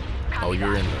 Copy Oh,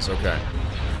 you're that. in this. Okay.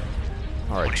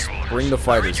 All right, just bring the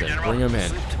fighters in. Bring them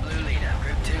in.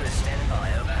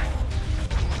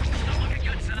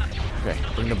 Okay,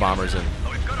 bring the bombers in.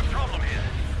 We've got a problem here.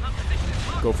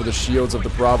 Go for the shields of the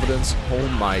Providence. Oh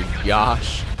my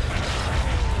gosh.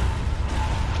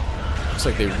 Looks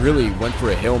like they really went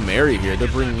for a Hail Mary here. They're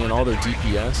bringing in all their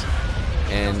DPS.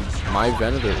 And my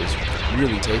Venator is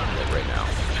really taking it right now.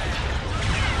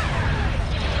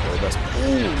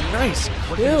 Ooh, nice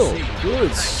kill.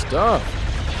 Good stuff.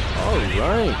 All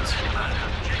right.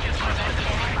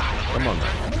 Come on,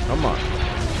 man. Come on.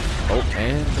 Oh,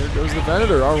 and there goes the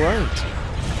Venator. All right.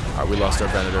 All right, we lost our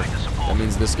Venator. That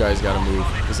means this guy's got to move.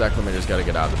 This Acclimator's got to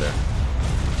get out of there.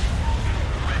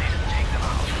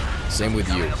 Same with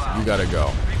you. You got to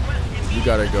go. You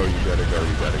got to go. You got to go.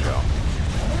 You got to go.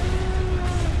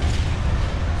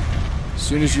 As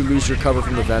soon as you lose your cover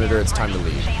from the Venator, it's time to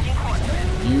leave.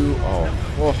 You,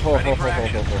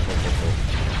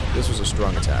 This was a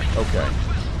strong attack. Okay.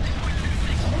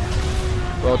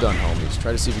 Well done, homies.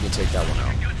 Try to see if you can take that one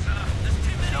out.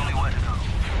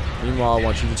 Meanwhile, I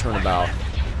want you to turn about.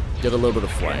 Get a little bit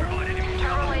of flank.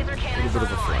 Turbo laser A cannons little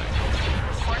bit of a online. flank.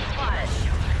 Course plotted.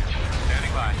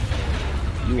 Standing by.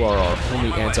 You are our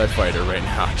only anti-fighter right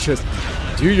now. Just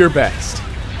do your best.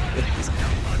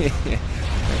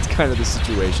 That's kind of the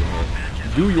situation here.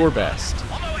 Do your best.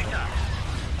 On my way down.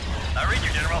 I read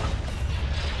you, General.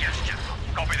 Yes, General.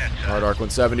 Copy that, sir. Alright, Arc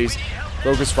 170s.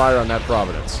 Focus fire on that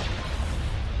Providence.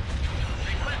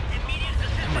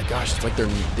 Oh my gosh, it's like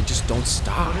they just don't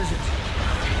stop.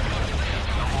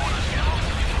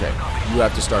 Okay, you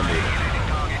have to start moving.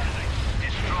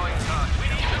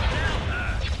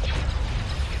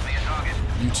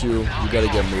 You two, you gotta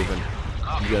get moving.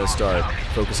 You gotta start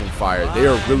focusing fire. They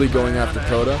are really going after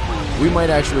Coda. We might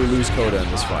actually lose Coda in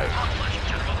this fight.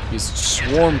 He's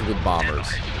swarmed with bombers.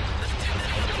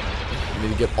 We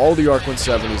need to get all the Arc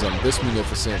 170s on this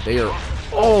Munificent. They are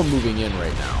all moving in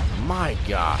right now. My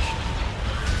gosh.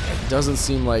 It doesn't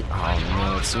seem like... Oh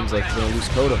no, it seems like we're gonna lose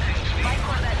Coda.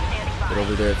 Get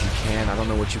over there if you can. I don't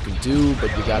know what you can do, but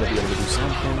you gotta be able to do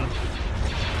something.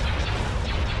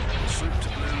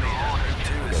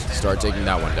 Okay, start taking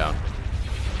that one down.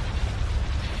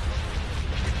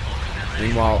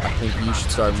 Meanwhile, I think you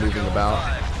should start moving about.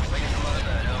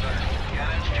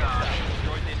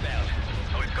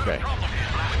 Okay.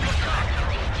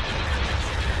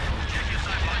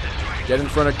 Get in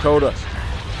front of Coda.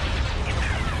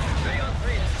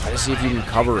 Try to see if you can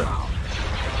cover him.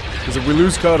 Because if we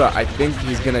lose Coda, I think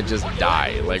he's gonna just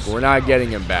die. Like, we're not getting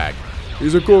him back.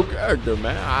 He's a cool character,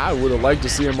 man. I would have liked to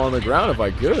see him on the ground if I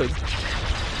could.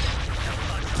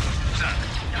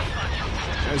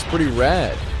 He's pretty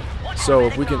rad. So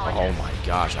if we can... Oh my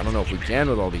gosh, I don't know if we can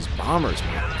with all these bombers.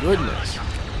 My goodness.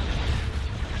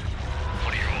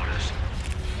 What are your orders?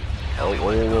 Oh,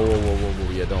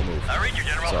 whoa. Yeah, don't move. I read you,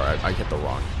 General. Sorry, I hit the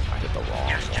wrong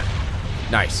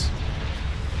one. Nice.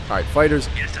 Alright, fighters.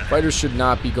 Fighters should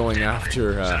not be going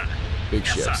after big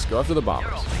ships. Go after the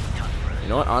bombers. You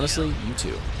know what? Honestly, you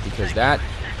two. Because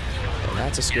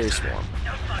that's a scary swarm.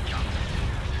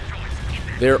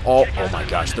 They're all... Oh my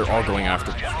gosh, they're all going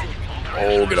after...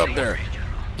 Oh, get up there.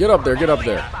 Get up there, get up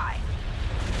there.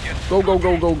 Go, go,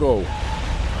 go, go, go.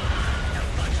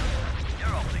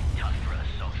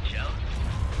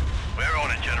 We're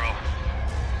on it, General.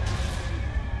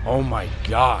 Oh my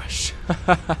gosh.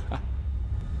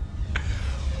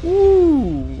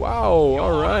 Ooh, wow,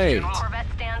 alright. Corvette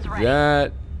stands ready.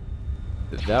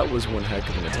 That was one heck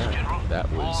of an attack.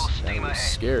 That was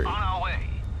scary. On our way.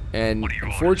 And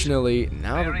unfortunately,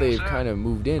 now that they've kind of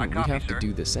moved in, we have to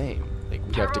do the same. Like,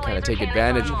 we have to kind of take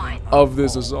advantage of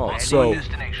this assault. So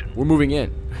we're moving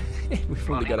in. We've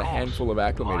only got a handful of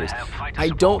acclimators. I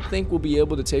don't think we'll be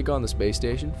able to take on the space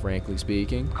station, frankly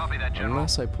speaking,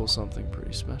 unless I pull something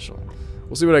pretty special.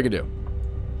 We'll see what I can do.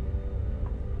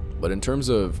 But in terms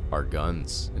of our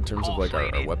guns, in terms of like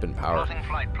our weapon power,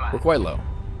 we're quite low.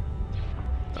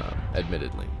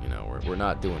 Admittedly, you know, we're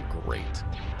not doing great.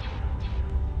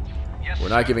 We're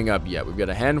not giving up yet. We've got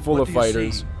a handful of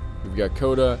fighters. We've got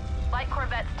Coda. Light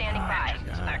Corvette standing by.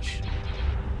 Gosh.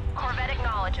 Corvette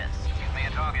acknowledges. Give me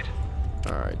a target.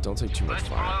 Alright, don't take too much Let's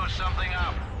fire. blow something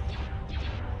up.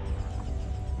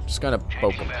 Just kind of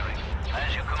poke Changing them. bearing.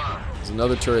 As you command. There's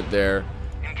another turret there.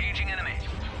 Engaging enemy.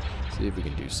 See if we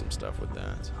can do some stuff with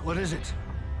that. What is it?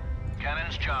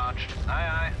 Cannons charged. Aye,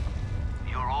 aye.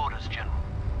 Your orders, General.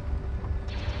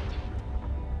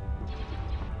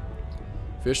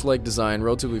 Fish-like design,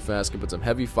 relatively fast, can put some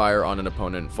heavy fire on an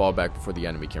opponent and fall back before the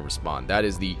enemy can respond. That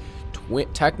is the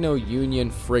Techno Union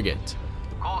frigate.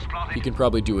 Course plotted. He can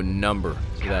probably do a number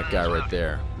to that guy right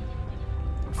there.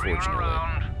 Bring her Unfortunately.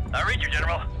 around. I read you,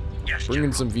 General. Yes, Bring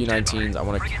in General. some V-19s. I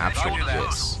want to capture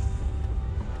this.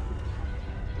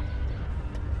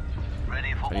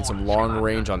 Ready for I need some orders, long Commander.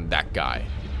 range on that guy.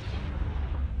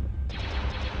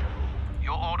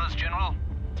 Your orders, General.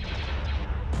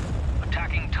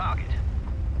 Attacking target.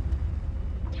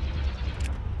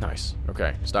 Nice.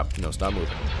 Okay. Stop. No, stop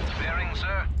moving. Bearing,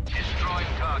 sir. Destroying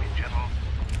target, General.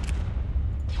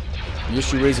 The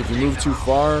issue is if you move too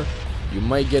far, you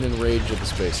might get enraged at the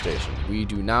space station. We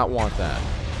do not want that.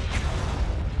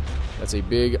 That's a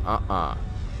big Corvette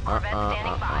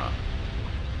standing by.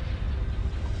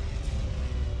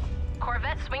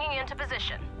 Corvette swinging into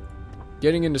position.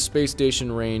 Getting into space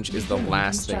station range is the Beginning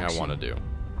last thing I construction. want to do.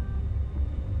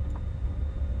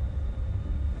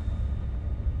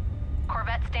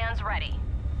 Corvette stands ready.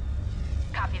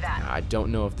 Copy that. I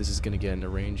don't know if this is going to get into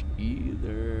range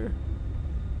either.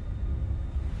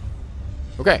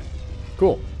 Okay.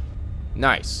 Cool.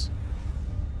 Nice.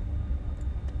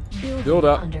 Building Build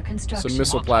up under construction. some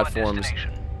missile What's my platforms.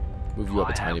 destination? Move you up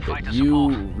a I tiny have bit. fighter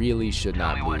You support. really should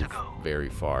not Tell me where move to go. very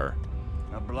far.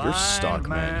 A You're blind stuck,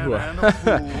 man. You and a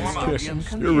fool are.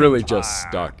 against You're the really just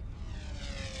Empire. stuck.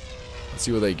 Let's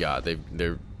see what they got.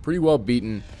 They're pretty well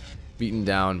beaten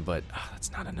down, but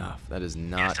that's not enough. That is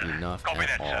not Yes, sir. enough Copy at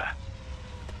that, all. sir.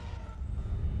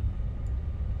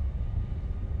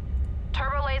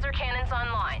 Turbo laser cannons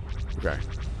online. Okay.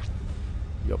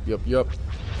 Yup.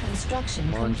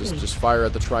 Construction Come on, complete. just fire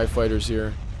at the tri-fighters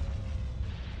here.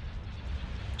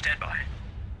 Stand by.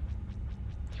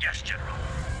 Yes, General.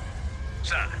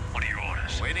 Sir, what are your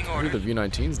orders? Waiting Look at the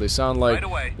V-19s. They sound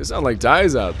like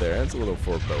dies out there. That's a little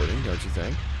foreboding, don't you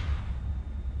think?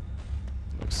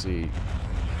 Let's see.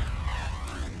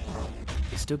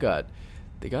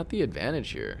 They got the advantage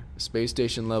here. Space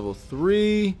station level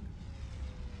 3.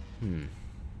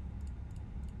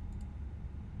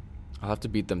 I'll have to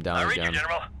beat them I down read you, again.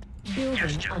 General. Building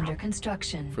Yes, General. under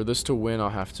construction. For this to win, I'll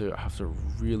have to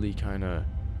really kind of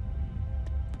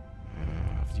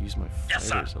have to use my Yes,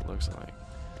 sir. fighters. It looks like.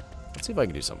 Let's see if I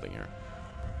can do something here.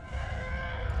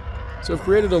 So I've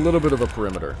created a little bit of a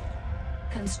perimeter,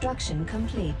 Construction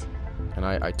complete. and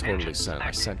I totally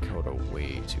sent Coda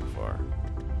way too far.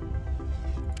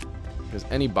 Because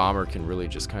any bomber can really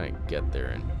just kind of get there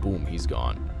and boom, he's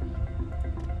gone.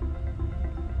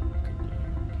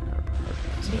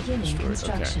 Beginning Destroyed.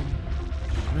 construction.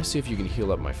 Okay. I'm gonna see if you can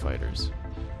heal up my fighters.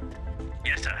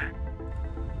 Yes, sir.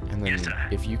 And then Yes, sir.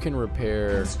 if you can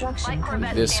repair Construction Light Corvette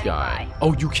complete. this standing guy. by.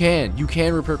 Oh, you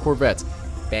can repair Corvettes.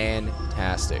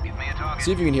 Fantastic. Give me a target.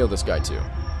 See if you can heal this guy too.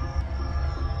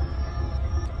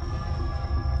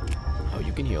 Oh,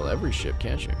 you can heal every ship,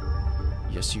 can't you?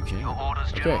 Yes, you can. Your orders,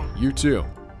 Okay, General. you too.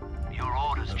 Your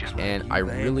orders, General. And You I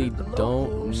really angered the don't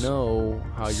locals. know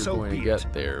how you're So going to be get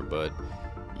it. there, but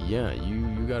yeah, you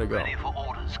gotta go. Ready for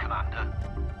orders, Commander.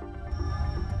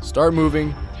 Start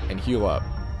moving and heal up.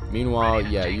 Meanwhile, Ready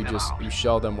to yeah, take you them out.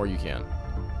 shell them where you can.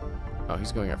 Oh,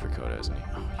 he's going after Coda, isn't he?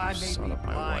 Oh, I you may son be of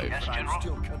my blind, wife. Yes, but I'm General.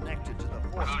 still connected to the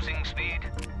force. Cruising speed.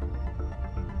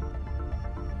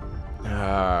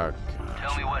 Ah,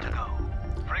 Tell me where to go.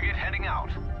 Frigate heading out.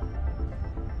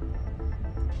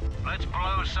 Let's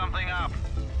blow something up.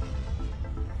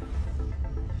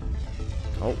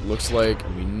 oh, looks like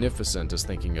Munificent is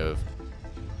thinking of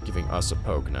giving us a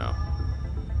poke now.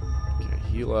 Okay,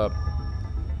 heal up.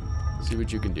 See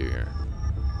what you can do here.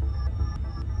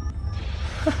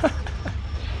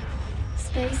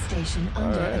 Space station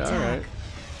under attack. Alright.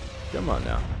 Come on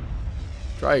now.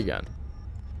 Try again.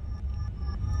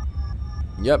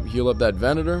 Yep, heal up that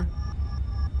Venator.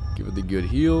 Give it the good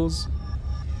heals.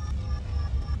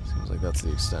 Seems like that's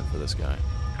the extent for this guy.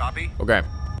 Copy. Okay.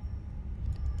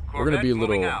 We're gonna be a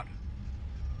Moving little out.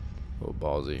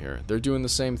 ballsy here. They're doing the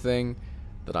same thing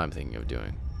that I'm thinking of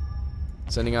doing.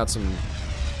 Sending out some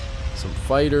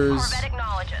fighters. Corvette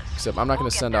acknowledges. Except I'm not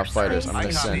gonna send out fighters. I'm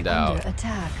gonna send out Under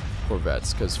attack.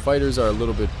 corvettes because fighters are a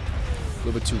little bit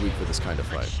too weak for this kind of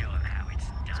fight.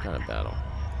 This kind of battle.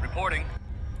 Reporting.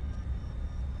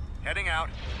 Heading out.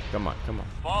 Come on, come on.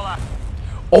 Fall out.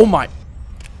 Oh my!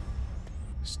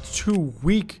 It's too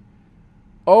weak.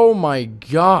 Oh my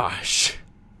gosh!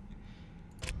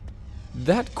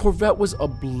 That corvette was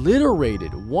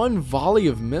obliterated. One volley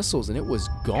of missiles and it was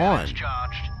gone.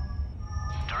 Charged.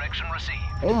 Direction received.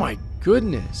 Oh my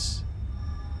goodness!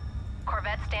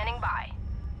 Corvette standing by.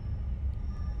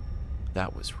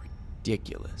 That was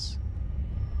ridiculous.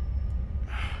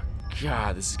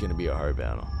 God, this is gonna be a hard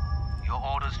battle. Your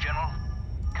orders, General.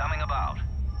 Coming about.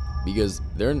 Because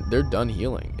they're done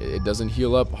healing. It doesn't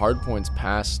heal up hard points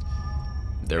past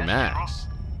their Yes, max.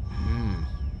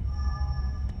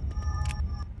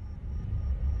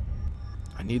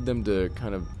 I need them to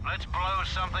kind of Let's blow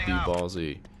something be up.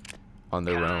 ballsy on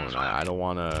their own. I don't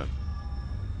want to.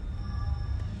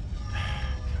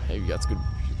 Hey, you got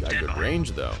good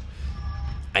range though.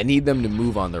 I need them to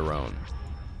move on their own,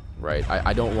 right?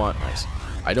 I don't want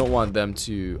them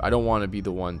to. I don't want to be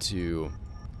the one to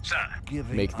Sir,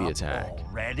 make the attack.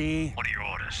 Ready? what are your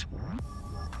orders?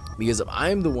 Because if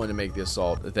I'm the one to make the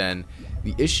assault, then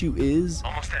the issue is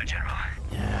Almost there, General.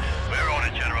 We're on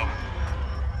it, General.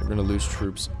 we're gonna lose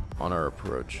troops on our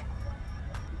approach.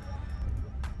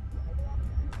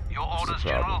 Your This is orders, the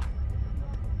problem. General.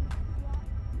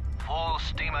 Full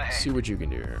steam ahead. See what you can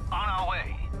do here. On our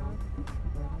way.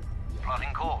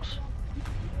 Plotting course.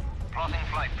 Plotting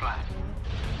flight plan.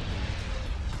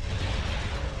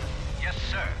 Yes,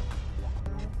 sir.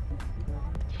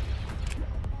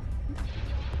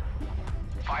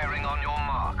 Firing on your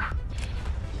mark.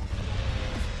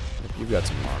 You've got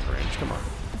some long range. Come on.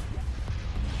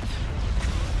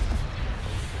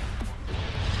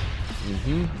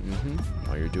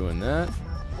 While you're doing that,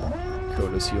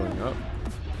 Coda's healing up.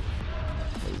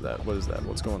 What is that? What is that?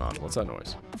 What's going on? What's that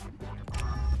noise?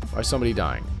 Why is somebody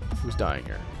dying? Who's dying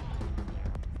here?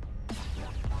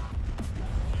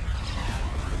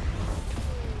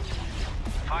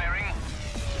 Firing.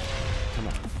 Come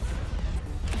on.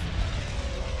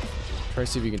 Try to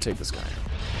see if you can take this guy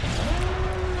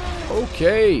out.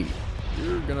 Okay.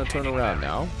 You're gonna turn around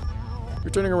now. If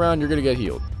you're turning around, you're gonna get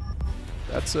healed.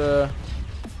 That's what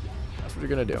you're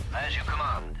gonna do. As you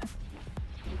command.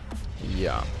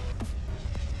 Yeah.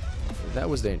 That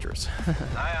was dangerous. Aye,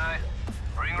 aye.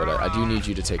 Bring But her I do around. need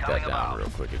you to take that Coming down about. real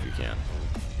quick if you can.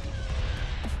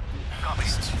 Copy.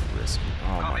 It's too risky. Oh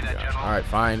my Copy that, gosh. General. Alright,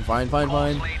 fine.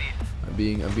 Course laid. I'm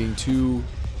being too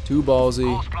ballsy.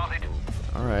 Course plotted.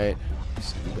 Alright.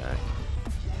 Send you back.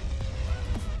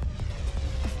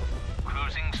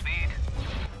 Cruising speed.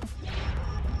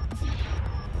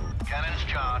 Cannons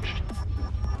charged.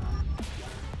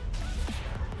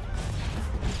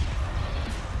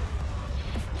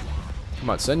 Come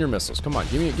on, send your missiles. Come on,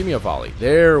 give me a volley.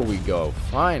 There we go.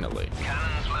 Finally.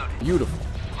 Cannons loaded. Beautiful.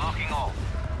 Locking off.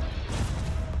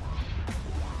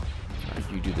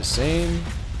 Alright, you do the same.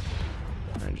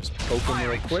 And just poke him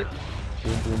real quick.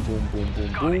 Boom, boom, boom, boom, boom,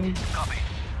 boom. Copy. Copy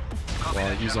While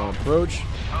that, he's General. on approach,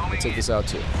 we'll Homing take in. this out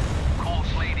too. Course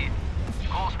laid in.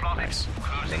 Course plotted. Nice.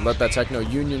 Cruising And let that speed. Techno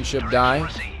Union ship Direction die.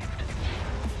 received.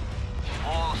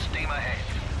 Full steam ahead.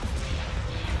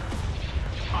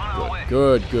 On our way.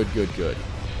 Good, good, good, good.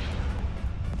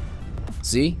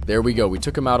 See? There we go. We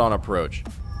took him out on approach.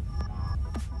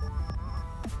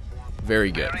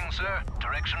 Very good. Bearing, sir.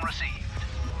 Direction received.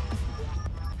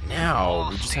 Now,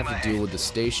 we just have to deal with the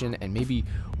station and maybe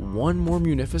one more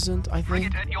Munificent, I Bring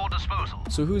think. it at your disposal.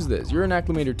 So who's this? You're an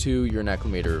Acclimator 2, you're an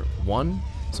Acclimator 1.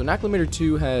 So an Acclimator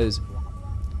 2 has...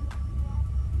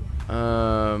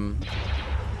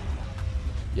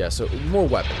 Yeah, so more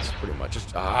weapons, pretty much.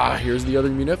 Here's the other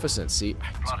Munificent. See?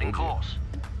 I Plotting told you. course.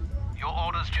 Your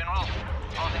orders, General.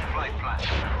 Plotting flight plan.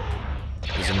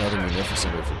 There's another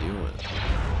Munificent we have to deal with.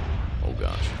 Oh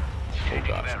gosh. Oh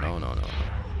gosh. No, no, no, no.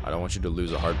 I don't want you to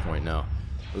lose a hard point now.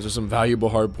 Those are some valuable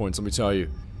hard points, let me tell you.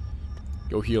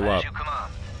 Go heal up. As you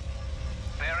command.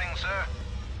 Bearing, sir.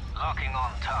 Locking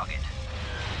on target.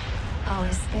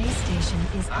 Our space station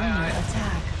is under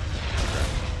attack.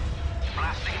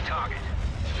 Blasting target.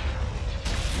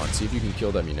 Come on, see if you can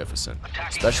kill that Munificent.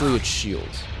 Especially its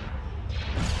shields.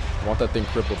 I want that thing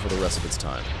crippled for the rest of its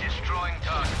time. Destroying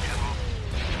target, General.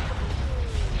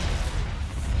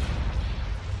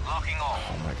 Locking on.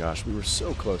 Oh my gosh, we were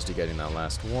so close to getting that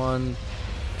last one.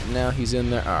 And now he's in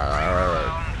there.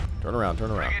 Alright. Turn around, turn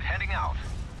around. Frigate heading out.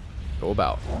 Go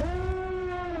about. What's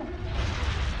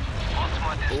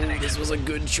my Oh, destination? this was a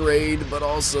good trade, but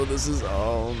also this is...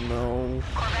 Oh, no.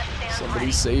 Corvette stands Somebody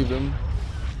ready. save him.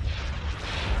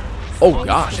 Oh,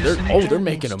 gosh. They're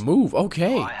making a move.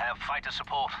 Okay. Do I have fighter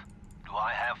support? Do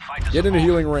I have fighter Get into support?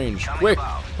 healing range. Coming Quick.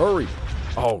 about. Hurry.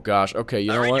 Oh, gosh. Okay, you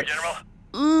know I read what? you, General.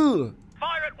 Ugh.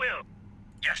 Fire at will.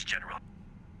 Yes, General.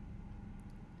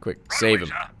 Quick, Right save away, him.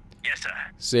 sir. Yes, sir.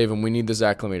 Save him. We need this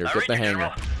acclimator. I Get the read you, hanger.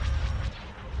 General.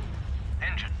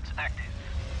 Engines active.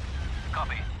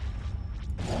 Copy.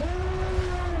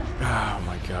 Oh,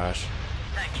 my gosh.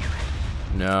 Thank you.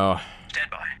 No. Stand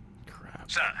by.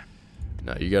 Crap. Sir.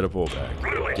 No, you gotta pull back.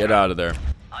 Right away, Get sir. out of there.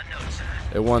 Unknown, sir.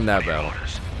 They won that What are your battle.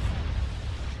 orders?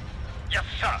 Yes,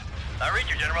 sir. I read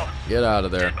you, General. Get out of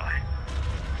there. Stand by.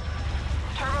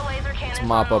 Turbo laser cannons Let's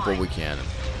mop up online. what we can. Give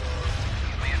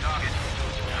me a target.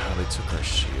 Oh, they took our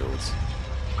shields.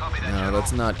 Copy that, No, General.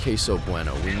 that's not queso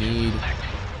bueno. We need...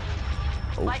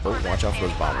 Oh, watch out for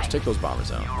those bombers. Take those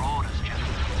bombers out. Your orders,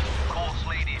 General. Course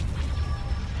laid in.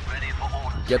 Ready for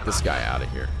orders. Get this guy out of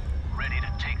here. Ready to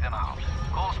take them out.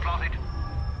 Course plotted.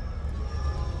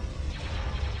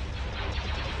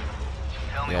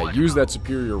 Tell me Yeah, when use to go. that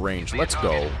superior range. Let's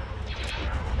go.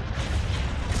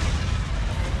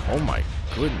 Oh my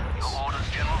goodness. Your orders,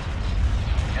 General.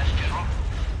 Yes, General.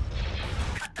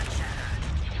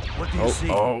 What do you see?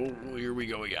 Oh, here we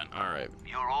go again. All right.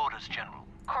 Your orders, General.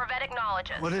 Corvette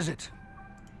acknowledges. What is it?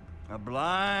 A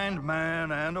blind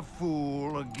man and a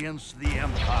fool against the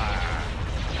Empire.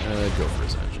 Go for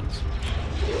his engines.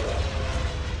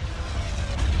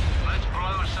 Let's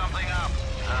blow something up.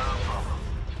 No problem.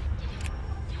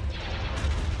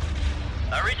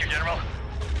 I read you, General.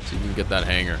 So you can get that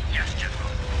hanger. Yes, General.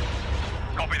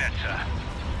 Copy that, sir.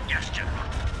 Yes, General.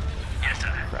 Yes, sir.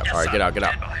 Crap. Yes, All right, sir. get out, get out.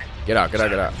 Stand by. Get out, get out, Sir,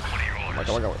 get out. What are your orders?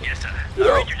 Come on, come on. Yes, sir. Get I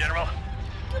out. read you, General.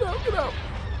 Get out, get out.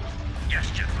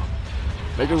 Yes, General.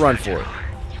 Make a run for it.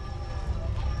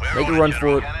 We're Make a on run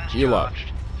General. for it. Cannons Heal up.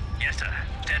 charged. Yes, sir.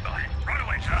 Stand by. Right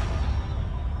away, sir.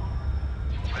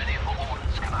 Ready for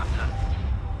orders, Commander.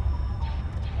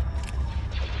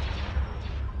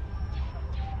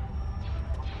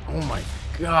 Oh my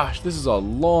gosh, this is a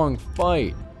long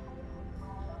fight.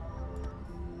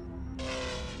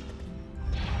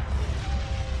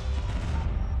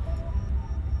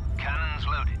 Cannons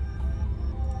loaded.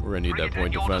 We're gonna need that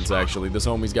point defense, actually. This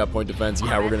homie's got point defense.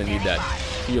 Yeah, we're gonna need that.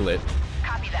 Heal it.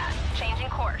 Copy that. Changing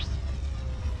course.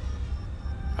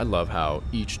 I love how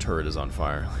each turret is on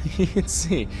fire. You can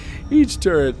see each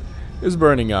turret is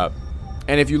burning up.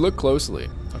 And if you look closely,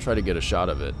 I'll try to get a shot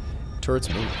of it. Turrets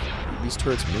move. These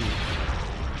turrets move.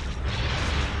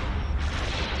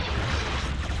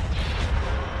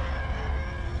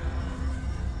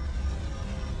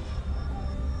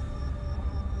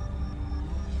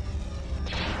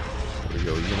 There we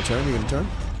go. You gonna turn? You gonna turn?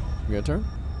 You gonna turn?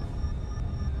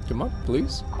 Come on,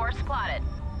 please. Course plotted.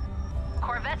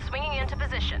 Corvette swinging into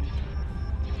position.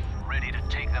 Ready to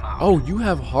take them out. Oh, you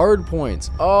have hard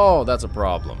points. Oh, that's a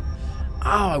problem.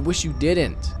 Oh, I wish you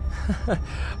didn't.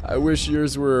 I wish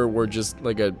yours were just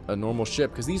like a normal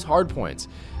ship, because these hard points,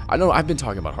 I know I've been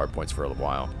talking about hard points for a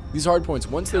while. These hard points,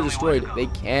 once they're destroyed, they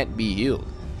can't be healed.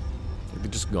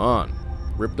 They're just gone.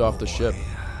 Ripped off the ship.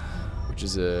 Which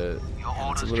is it's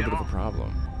a little bit of a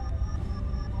problem.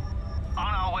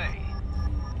 On our way.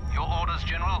 Your orders,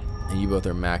 General. And you both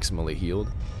are maximally healed.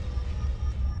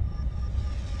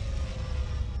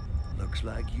 Looks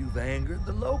like you've angered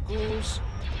the locals.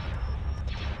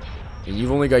 And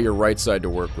you've only got your right side to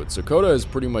work with. So Coda is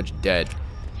pretty much dead,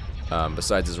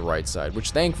 besides his right side, which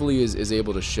thankfully is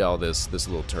able to shell this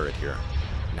little turret here.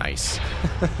 Nice.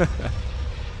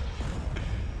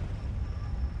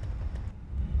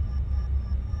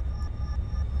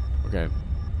 Okay.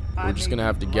 We're just gonna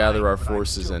have to gather our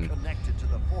forces and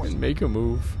make a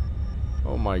move.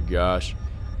 Oh my gosh.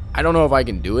 I don't know if I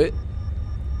can do it,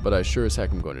 but I sure as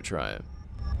heck am going to try it.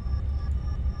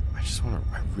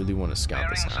 I really want to scout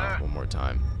this out one more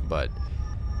time, but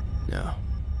no,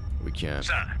 we can't.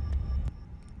 Sir.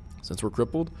 Since we're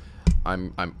crippled,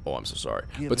 I'm so sorry.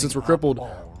 But since we're crippled,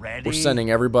 we're sending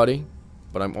everybody,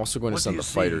 but I'm also going to send the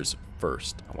fighters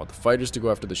first. I want the fighters to go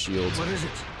after the shields. What is it?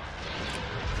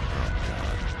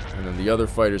 And then the other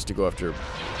fighters to go after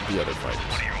the other fighters.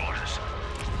 What are your orders?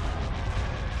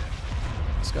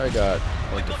 This guy got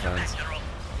point defense.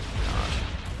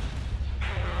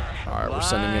 Alright, we're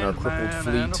sending in our crippled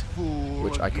fleet,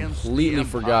 which I completely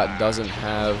forgot doesn't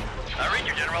have... I read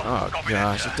you, General. Oh Copy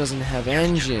that, gosh, sir. it doesn't have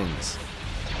engines.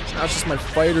 So now it's just my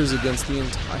fighters against the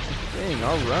entire thing.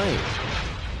 Alright.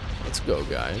 Let's go,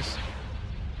 guys.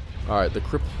 Alright, the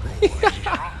crippled...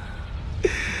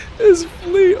 His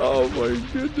fleet. Oh my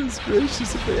goodness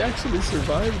gracious! If they actually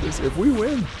survive this, if we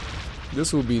win,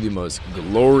 this will be the most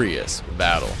glorious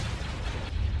battle.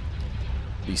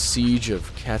 The siege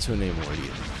of Nojembre.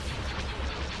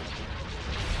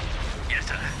 Yes,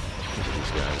 sir. Look at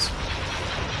these guys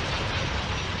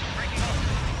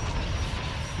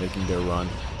making their run.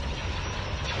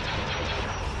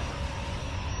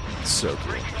 It's so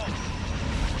cool.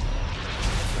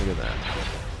 Look at that.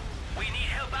 We need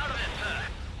help out of it, sir.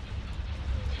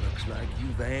 Looks like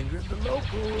you've angered the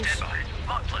locals.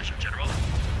 My pleasure, General.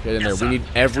 Get in there. We need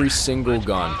every single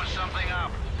gun.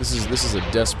 This is a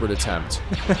desperate attempt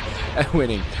at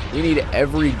winning. We need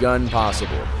every gun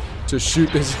possible to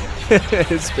shoot this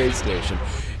space station.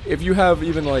 If you have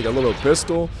even like a little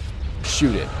pistol,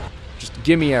 shoot it. Just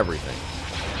give me everything.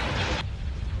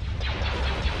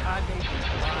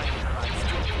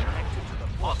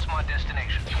 What's my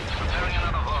destination? Preparing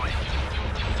another volley.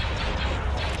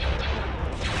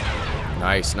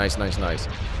 Nice, nice, nice, nice.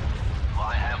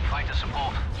 I have fighter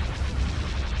support.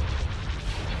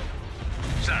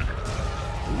 Sir.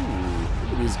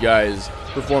 Ooh, look at these guys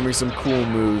performing some cool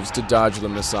moves to dodge the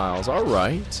missiles. All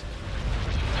right.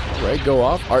 All right, go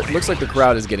off. All right, looks like the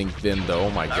crowd is getting thin, though. Oh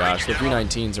my gosh, the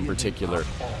 319s in particular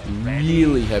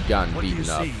really have gotten beaten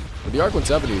up. But the ARC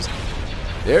 170s,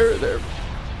 they're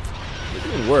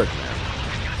doing work, man.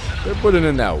 They're putting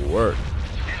in that work.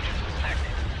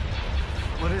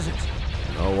 What is it?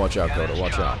 Oh, watch out, Coda.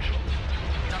 Watch out.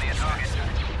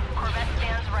 Corvette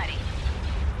stands ready.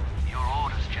 Your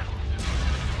orders, General.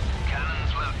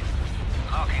 Cannons loaded.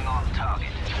 Locking on target.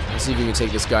 Let's see if we can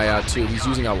take this guy out, too. He's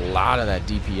using a lot of that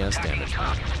DPS damage,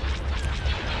 man.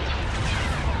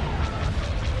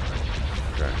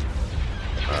 Okay.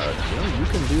 You know, you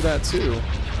can do that, too.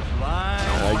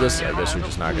 I guess you're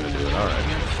just not going to do it. All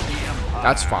right.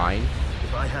 That's fine.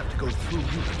 If I have to go through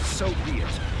you, so be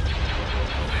it.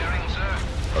 Bearing, sir.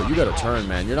 Oh, you got to turn,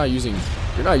 man. You're not using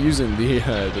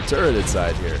the turreted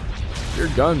side here. Your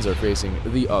guns are facing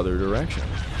the other direction.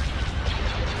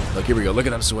 Look, here we go. Look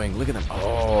at them swing. Look at them.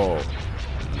 Oh,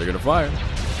 they're gonna fire.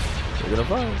 They're gonna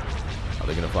fire. Are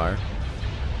they gonna fire?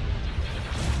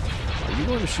 Are you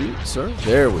going to shoot, sir?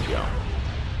 There we go.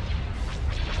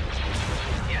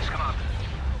 Yes, Commander.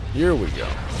 Here we go.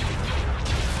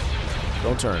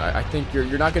 Don't turn. I think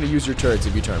you're not gonna use your turrets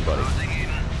if you turn, buddy. Closing in.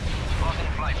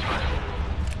 Plotting flight plan.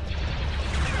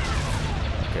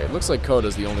 Okay, it looks like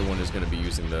Coda's the only one who's gonna be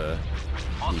using the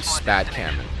spat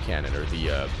cannon or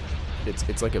the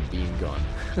it's like a beam gun.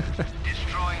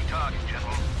 Destroying target,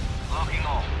 General. Locking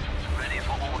on. Ready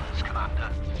for orders,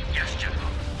 Commander. Yes, General.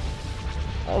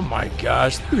 Oh my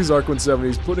gosh, look at these ARC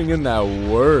 170s putting in that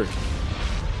work.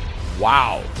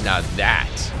 Wow, now that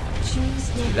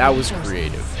was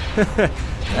creative.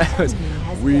 That was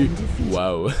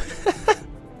wow.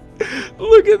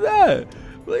 Look at that.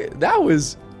 Look, that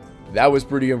was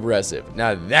pretty impressive.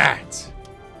 Now that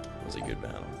was a good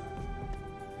battle.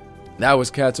 That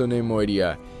was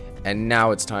Nojembre, and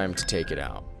now it's time to take it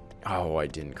out. Oh, I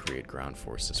didn't create ground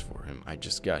forces for him. I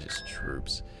just got his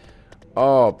troops.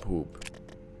 Oh, poop.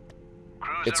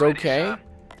 It's okay.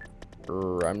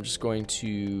 I'm just going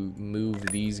to move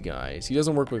these guys. He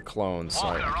doesn't work with clones, so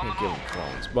I can't give him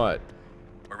clones, but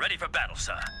We're ready for battle,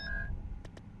 sir.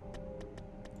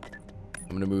 I'm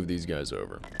going to move these guys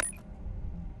over.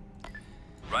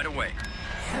 Right away.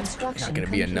 Construction Not going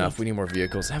to be enough. We need more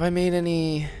vehicles. Have I made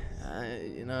any...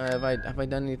 you know, have I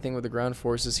done anything with the ground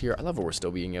forces here? I love how we're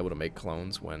still being able to make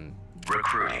clones when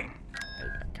Recruiting.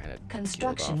 I kind of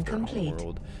Construction complete.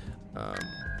 World.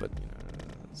 But you know,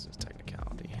 it's just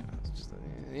technicality. It's just,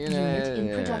 Unit in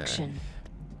production.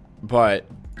 But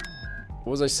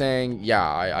what was I saying? Yeah,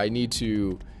 I need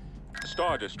to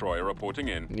Star Destroyer reporting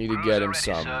in. get him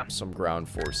some ground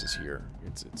forces here.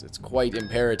 It's quite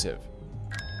imperative.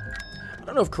 I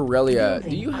don't know if Corellia,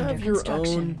 do you have your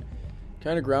own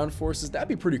kind of ground forces? That'd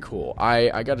be pretty cool.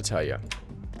 I gotta tell you,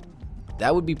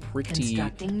 that would be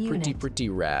pretty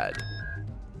rad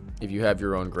if you have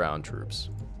your own ground troops.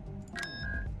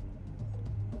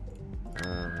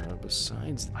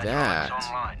 Besides that,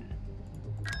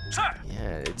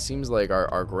 yeah, it seems like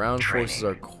our ground forces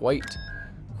are quite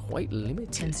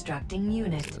limited. Constructing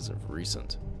unit. As of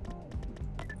recent.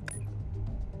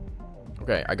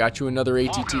 Okay, I got you another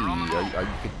ATT. Are you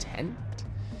content?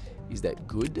 Is that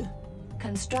good?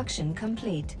 Construction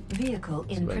complete. Vehicle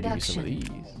in production. Give you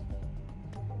some of these.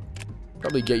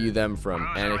 Probably get you them from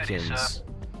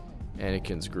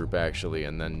Anakin's group actually,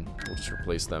 and then we'll just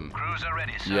replace them. Cruiser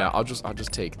ready, sir. Yeah, I'll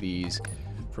just take these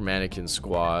from Anakin's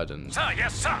squad and. Sir,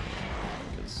 yes, sir.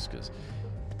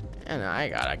 And I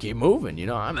gotta keep moving. You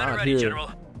know, I'm out ready, here.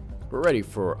 General. We're ready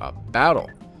for a battle.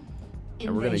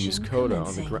 And we're gonna use Coda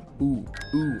on the ground.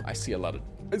 Ooh, I see a lot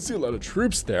of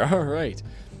troops there. All right.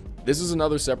 This is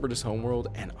another Separatist homeworld,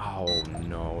 and oh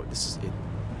no, this is it.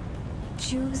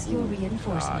 Choose your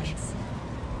reinforcements. Gosh.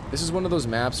 This is one of those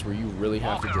maps where you really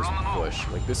have to just push.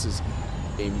 Like, this is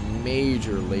a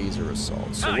major laser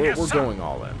assault, so we're going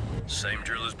all in. Same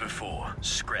drill as before.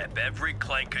 Scrap every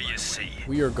clanker you see.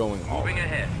 We are going all in. Moving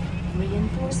ahead.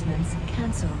 Reinforcements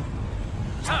cancelled.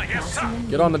 Sir, yes, sir.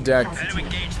 Get on the deck. How to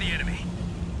engage the enemy?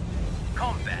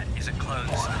 Combat is a clone's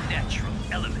natural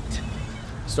element.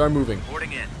 Start moving.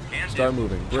 Boarding in. Start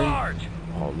moving. Bring. Charge.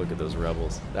 Oh, look at those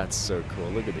rebels. That's so cool.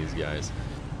 Look at these guys.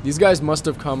 These guys must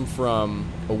have come from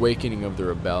Awakening of the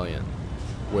Rebellion,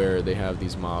 where they have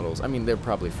these models. I mean, they're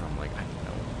probably from, like, I don't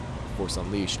know, Force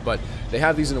Unleashed, but they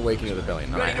have these in Awakening of the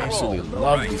Rebellion, and I absolutely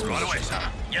love these models.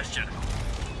 Yes, General.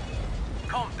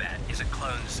 Combat is a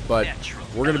clone's But natural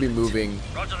we're going to be element. moving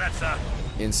Roger that, sir.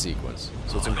 in sequence,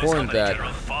 so it's There's important gonna be that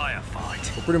general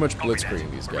firefight. we're pretty much Copy that.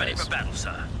 blitzkrieging these We're ready guys. for battle,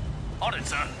 sir. On it,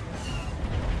 sir.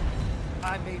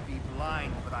 I may be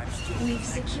blind, but I'm still. We've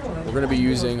secured. We're going to be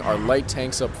using our light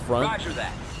tanks up front. Roger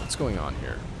that. What's going on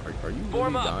here? Are you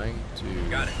Form really up. dying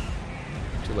Got it.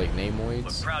 to like We're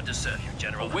Namoids? proud to serve you,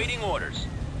 General. Awaiting orders.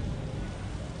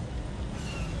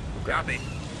 Copy.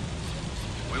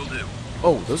 Will do.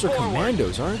 Oh, those are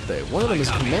commandos, aren't they? One of them is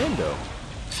commando.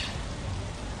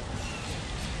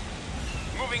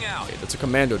 Moving out. Okay, that's a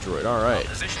commando droid. All right,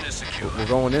 Position is secure. we're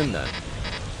going in then.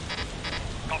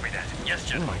 Copy that. Yes, Oh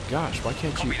General. my gosh, why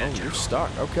can't you? Copy that, Oh, you're General.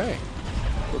 stuck. Okay.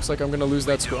 Looks like I'm gonna lose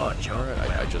that do our squad. job All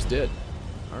right, I just did.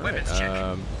 All right. Weapons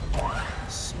check.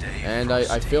 Stay And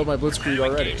I failed my blitzkrieg Prepare to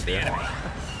already. engage the enemy.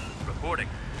 Reporting.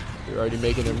 They're already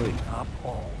making their move. Up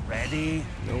already?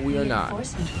 No, we are not.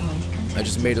 Reinforcement point contested. I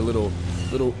just made a little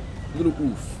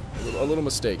oof, a little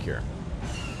mistake here.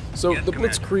 So Yes, the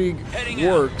Commander. blitzkrieg Heading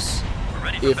out. works We're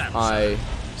ready for if battle, I sir.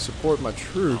 support my Oh, this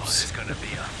troops, is gonna be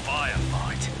a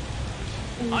firefight.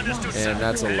 We've Understood, lost. sir. and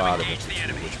that's a Prepare to lot of engage the infantry,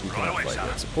 enemy. which we Right cannot away, fight sir.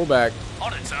 yet. So pull back,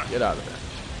 On it, sir. get out of there.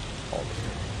 All of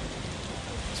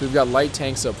it. So we've got light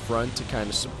tanks up front to kind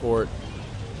of support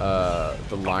the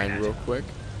line real quick.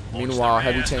 Meanwhile,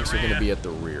 heavy tanks are going to be at the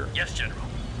rear. Yes, General.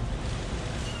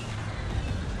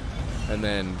 And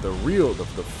then the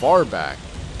far back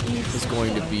is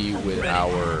going to be with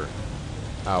our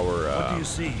What do you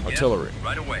see? artillery.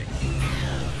 Right away.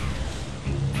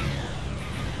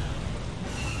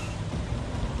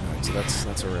 Alright, so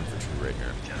that's our infantry right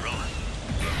here. General.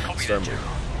 Copy Start that, moving.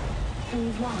 General.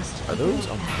 We've lost. Are those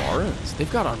Umbarans?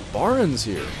 They've got Umbarans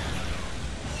here.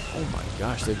 Oh my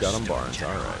gosh, they've got Umbarans.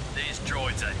 General. Alright. These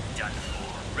droids are done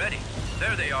for. Ready.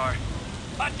 There they are.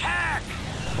 Attack!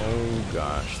 Oh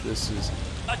gosh, this is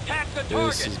Attack the target!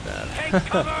 this is bad. Take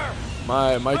cover!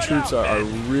 my Spread troops out, are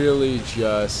men. really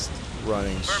just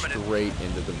running Affirmative. straight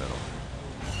into the middle.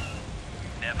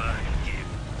 Never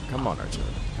give. Come on, artillery.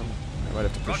 Come on. I might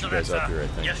have to push Roger you guys that, up sir. here, I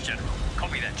think. Yes, General.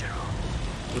 Copy that, General.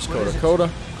 Where's Coda? Coda,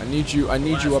 I need you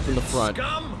up in the front.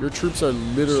 Your troops are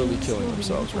literally Choose killing your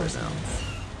themselves right now. reinforcements.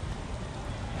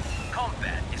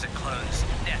 Combat is a clone's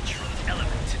natural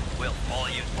element. We'll follow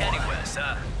you anywhere,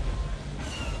 sir.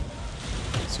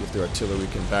 Let's see if the artillery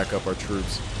can back up our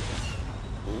troops.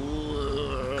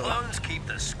 Clones keep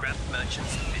the scrap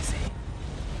merchants busy.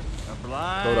 A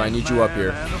blind Coda, I need you up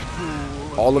here. man and a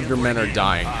fool All of your men are against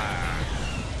dying. the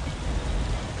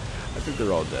I think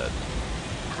they're all dead.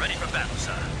 We're ready for battle,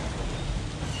 sir.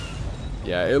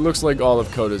 Yeah, it looks like all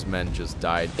of Coda's men just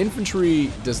died.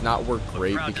 Infantry does not work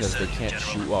great because they can't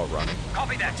shoot while running.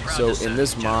 Copy that. Proud So to serve, in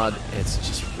this General. mod, it's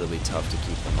just really tough to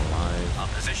keep them alive. Our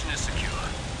position is secure.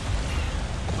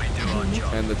 We do our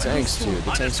job. And the tanks too.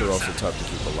 The tanks are also tough to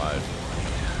keep alive.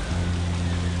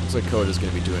 Looks like Coda's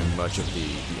going to be doing much of the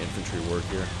infantry work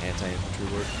here,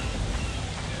 anti-infantry work.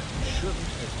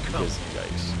 Because,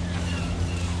 yikes.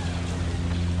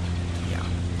 Yeah,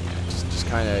 just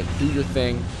kind of do your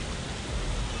thing.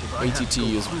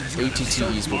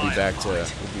 ATTs will be back to,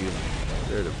 will be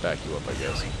there to back you up, I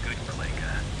guess. The only good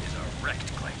clanker is a wrecked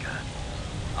clanker.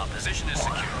 Our position is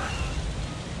secure.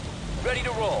 Ready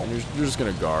to roll. And you're just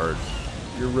gonna guard.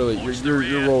 You're really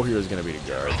your role here is gonna be to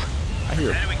guard. I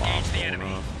hear Prepare to engage bombs the going enemy.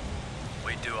 off.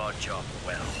 We do our job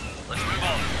well. Let's move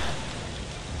on.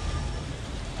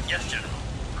 Yes, General.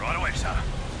 Right away, sir.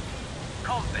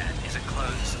 Combat is a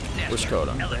clone's Where's natural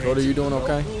Coda? element. Coda, you doing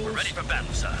okay? We're ready for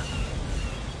battle, sir.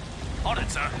 On it,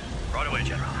 sir. Right away,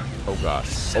 General. Oh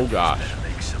gosh. Oh gosh. Better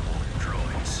make some more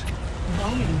droids.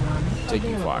 Bombing run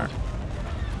Taking available. fire.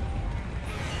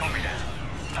 Copy that.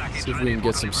 Package See if we ready can for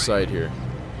get some delivery. sight here.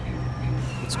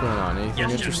 What's going on? Anything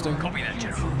Yes, interesting? General. Copy that,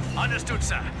 General. Understood,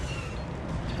 sir.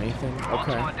 Anything? On to our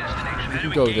Okay. destination. You can Prepare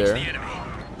to go engage there. the enemy.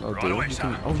 Oh, Right dude, away, you sir.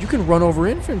 can, oh, you can run over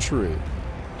infantry.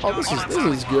 Oh, this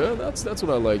is good. That's what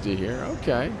I like to hear.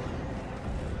 Okay.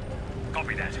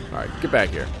 Copy that. All right, get back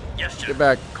here. Yes, General. Get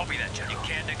back. Copy that, General. You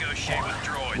can't negotiate with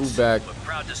droids. Move back. We're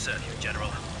proud to serve you, General.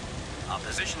 Our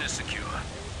position is secure.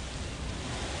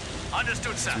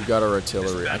 Understood, sir. You got our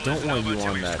artillery. I This don't battle want is you over on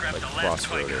till we that scrap like the last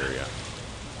crossroad clanker. area.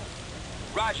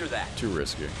 Roger that. Too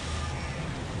risky.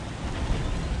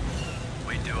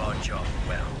 We do our job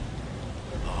well.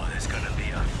 Oh, there's gonna be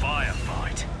a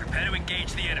firefight. Prepare to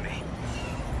engage the enemy.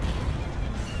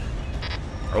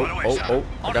 Oh, Right away, oh, sir. oh!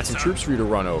 I On got it, some sir. troops for you to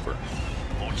run over.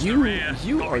 Watch the You rear.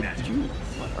 Copy that.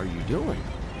 What are you doing?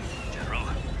 General.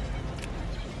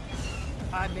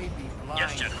 I may be blind,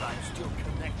 Yes, General. but I'm still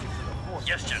connected to the force.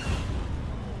 Yes, General.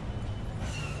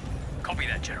 Copy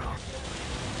that, General.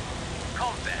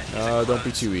 Combat is a Don't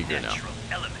be close, too eager now. natural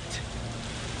element.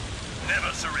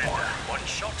 Never surrender. One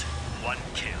shot, one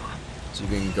kill. So you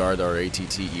can guard our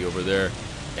ATTE over there.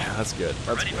 Yeah, that's good.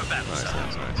 That's Ready good. for battle, Nice, sir.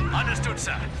 nice, nice. Understood,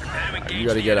 sir. Prepare to engage You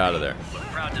gotta the get out enemy. of there. We're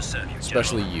proud to serve you,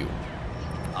 Especially General.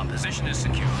 you. Our position is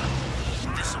secure.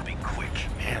 This'll be quick.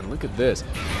 Man, look at this.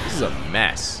 This is a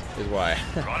mess. Is why.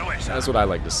 Right away, sir. That's what I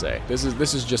like to say. This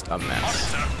is just a On it,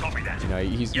 mess. sir. Copy that. You know,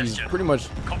 he's Yes, General. pretty much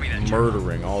Copy that, General.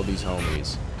 murdering all these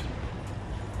homies.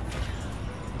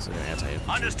 This is an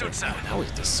anti-infantry. Understood, sir. That was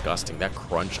disgusting. That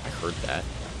crunch, I heard that.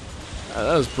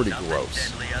 That was pretty Nothing gross.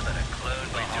 deadlier than a clone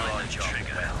behind the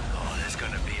trigger. Oh, there's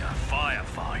gonna be a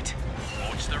firefight.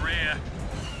 Watch the rear.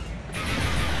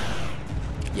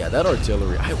 Yeah, that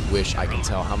artillery, I wish I can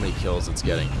tell how many kills it's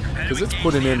getting. Because it's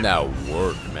putting in that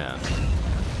work, man.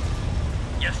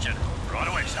 Yes, General. Right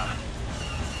away, sir.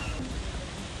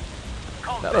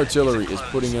 That artillery is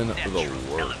putting in the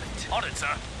work. On it, sir.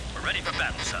 We're ready for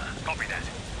battle, sir. Copy that.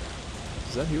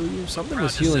 Does that heal you? Something Proud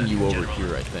was to healing serve you you, over General.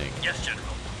 here, I think. Yes, General.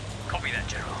 Copy that,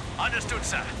 General. Understood,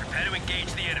 sir. Prepare to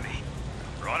engage the enemy.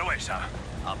 Right away, sir.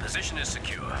 Our position is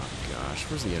secure. Gosh,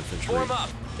 where's the infantry? Form up.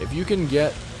 If you can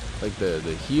get like the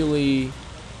Healy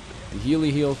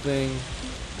heal thing,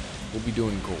 we'll be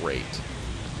doing great.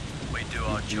 We do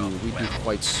our job We do well.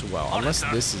 quite swell. On it,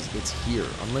 Unless sir. it's here.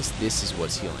 Unless this is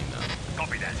what's healing them.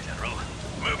 Copy that, General.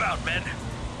 Move out, men.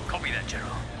 Copy that,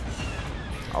 General.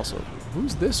 Also,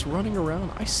 who's this running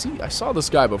around? I saw this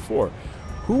guy before.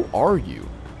 Who are you?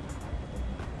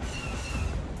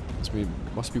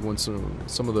 Must be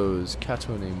some of those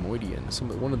Catonemoidians.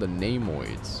 One of the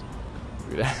Namoids.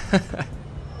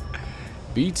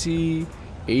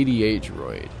 BT-88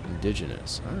 droid,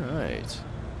 indigenous. All right,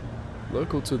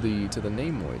 local to the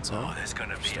Namoids, huh? Oh, there's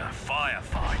gonna be a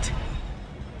firefight.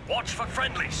 Watch for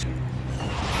friendlies.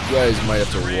 You guys might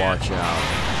have to watch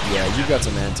out. Yeah, you got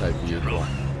some anti-vehicle.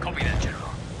 Copy that, General.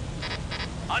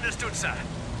 Understood, sir.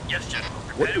 Yes, General.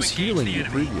 What Prepare to was engage healing the you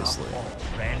enemy. previously?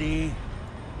 Ready?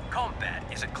 Combat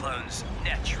is a clone's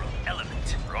natural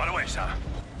element. Right away, sir.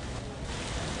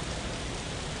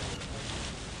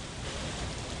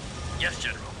 Yes,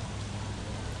 General.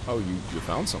 Oh, you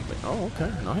found something. Oh,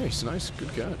 okay. Nice, good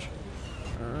catch.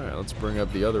 All right, let's bring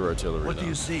up the other artillery What do then.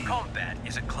 you see? Combat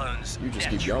is a clone's You just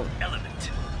keep natural going. element.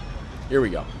 Here we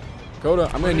go. Coda,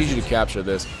 I'm gonna need you to capture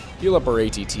this. Heal up our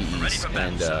Ready ATTEs for battle,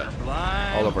 and sir.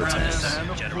 Blind all of our man tanks. and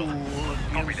a General. fool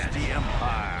Copy against that. the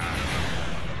Empire.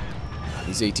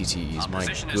 these ATTEs. Our My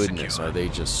position is goodness, secure. are they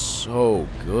just so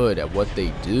good at what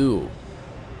they do?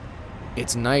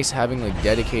 It's nice having like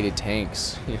dedicated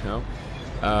tanks, you know.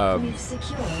 We've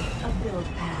secured a build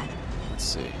pad. Let's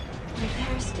see.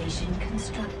 Repair station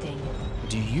constructing.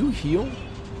 Do you heal?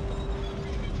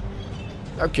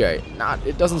 Okay,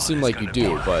 it doesn't seem like you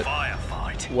do, but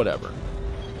Firefight. whatever.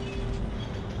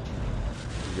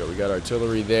 We got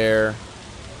artillery there.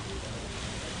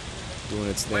 Doing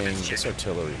its thing. Weapons This check.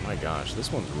 artillery, my gosh,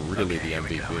 this one's really the here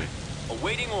we MVP. go.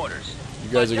 Awaiting orders. You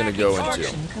guys are gonna go into.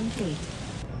 Construction complete.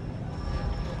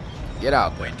 Get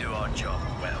out We there. do our job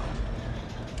well.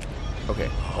 Okay,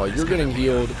 while There's you're gonna getting be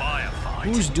a healed, Firefight.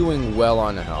 who's doing well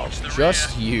on health? Watch the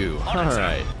Just rear. you. On it, sir.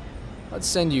 Alright. Let's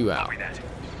send you out. Copy that.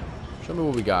 Show me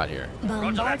what we got here.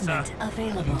 Bombardment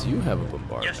available. Do you have a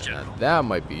bombardment? Yes, General. Now, that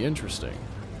might be interesting.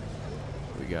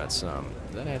 We got some.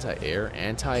 Is that anti-air?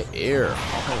 Anti-air.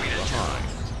 Behind.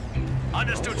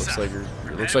 Understood, Looks sir. like you're.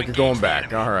 Prepare It looks to like you're going engage the back.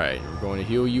 enemy. All right, we're going to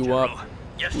heal you General. up.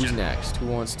 Yes, Who's General. next? Who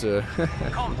wants to? Who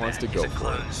Combat wants to is go a for it?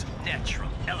 clone's natural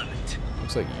element.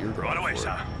 Looks like you're going Right away, for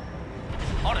sir.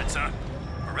 it. On it, sir.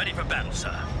 We're ready for battle,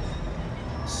 sir.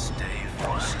 Stay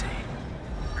frosty.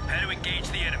 Prepare to engage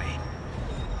the enemy.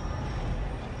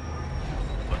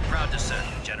 We're proud to serve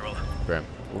you, General. Okay,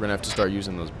 we're gonna have to start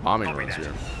using those bombing Copy runs that.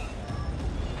 here.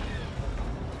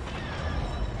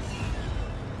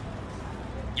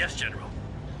 Yes, General.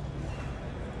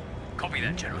 Copy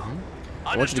that, General. I want you to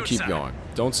Understood, keep sir. going.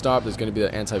 Don't stop. There's going to be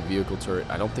that anti-vehicle turret.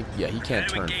 I don't think... Yeah, he can't Prepare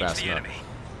to turn engage fast the enough. enemy.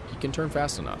 He can turn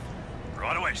fast enough.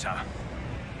 Right away, sir.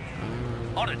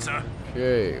 On it, sir.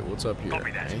 Okay, what's up here?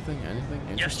 Copy that. Anything Yes,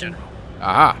 interesting? General.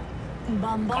 Aha! Copy that,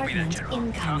 Bombardment General.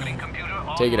 incoming. Computer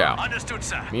Take it out. Understood,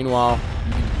 sir. Meanwhile,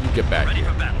 you get back Ready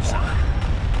here. for battle, sir.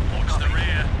 Watch the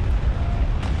rear.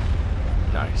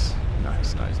 Nice.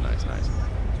 Nice, nice, nice, nice.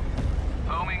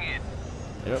 Homing in.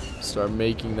 Yep, start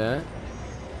making that.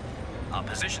 Our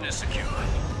position is secure.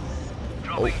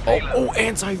 Oh,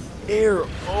 anti-air.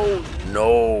 Oh,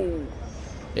 no.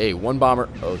 Hey, one bomber.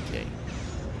 Okay.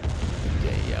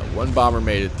 Okay, yeah, one bomber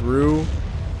made it through.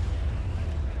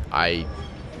 I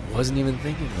wasn't even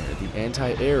thinking there. The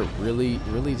anti-air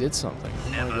really did something. Oh,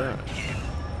 my Never God. give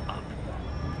up.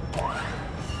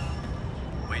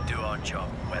 We do our job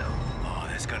well. Oh,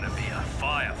 there's gonna be a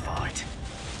firefight.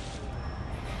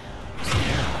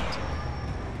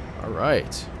 All right.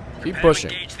 Keep Prepare to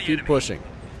pushing. engage the Keep enemy. pushing.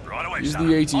 Right away, Use sir. the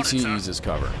On it, ATTEs sir. as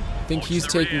cover. I think Watch he's the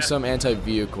taking rear. some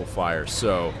anti-vehicle fire,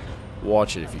 so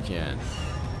watch it if you can.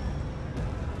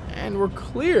 And we're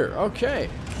clear. Okay.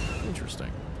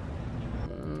 Interesting.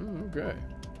 Okay.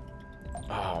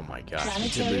 Oh my gosh. We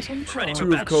did Planetary lose control. two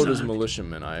of battle, Coda's sir.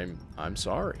 militiamen. I'm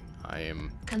sorry.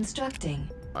 Constructing.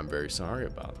 I'm very sorry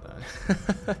about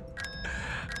that.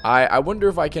 I wonder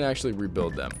if I can actually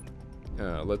rebuild them.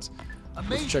 Let's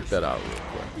check that out real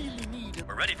quick.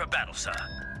 We're ready for battle, sir.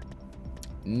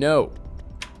 No.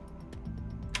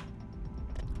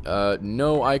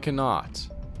 No, I cannot.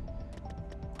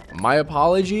 My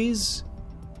apologies.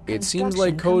 It seems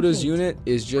like Coda's Construction unit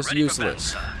is just Ready for battle,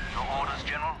 useless. sir. No orders,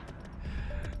 General.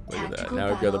 Look at that. Tactical Now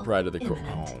we've got the battle pride of the core.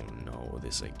 imminent. Oh no,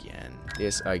 this again.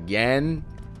 This again.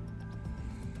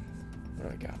 What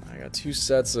do I got? I got two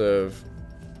sets of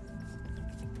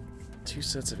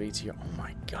ATR. Oh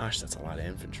my gosh, that's a lot of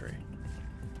infantry.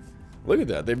 Look at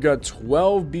that. They've got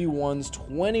 12 B1s,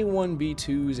 21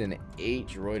 B2s, and 8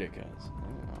 droidicas.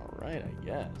 All right, I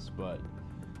guess, but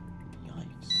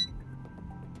yikes.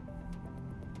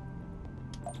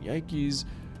 Yikes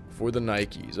for the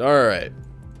Nikes. All right.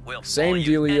 We'll Same follow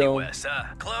you dealio. anywhere, sir.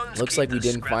 Clones Looks keep like we the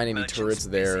didn't scrap find any merchants turrets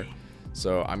there, busy.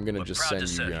 so I'm gonna We're just proud to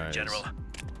send you serve guys. General.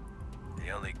 The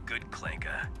only good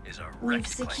clanker is a We've wrecked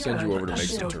secured clanker. Send you over to a make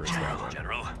some shield turrets pad. that way.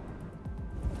 General.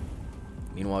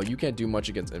 Meanwhile, you can't do much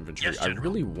against infantry. Yes, I General.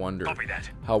 really wonder Copy that.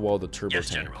 how well the turbo Yes,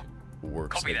 tank General.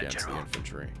 works Copy that, against the General.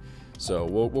 infantry. So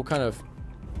we'll kind of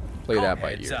play that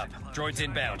by Heads ear. up. Droids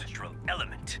inbound.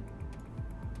 Element.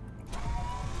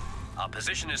 Our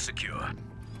position is secure.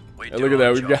 We Hey, do look at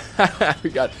our that. job. We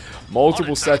got multiple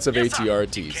On it, sir. sets of Yes, sir. You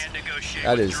ATRTs. can't negotiate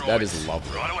That with is droids.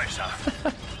 lovely. Right away,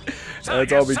 sir. Sir, And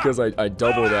it's all yes, sir. because I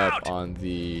doubled Move up out. on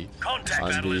the Contact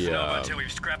battle isn't over until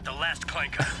we've scrapped the last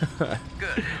clanker.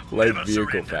 Good. light Never vehicle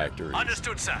surrender. factories.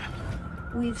 Understood, sir.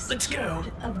 We've Let's go.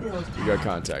 secured a build We got pad.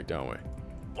 contact, don't we?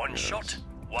 One shot,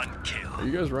 one kill. Are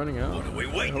you guys running out? What are we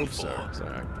waiting I hope so. for? 'Cause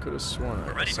I could have sworn I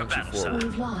ready for sent you battle, sir. forward.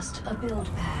 We've lost a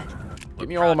build pad. Give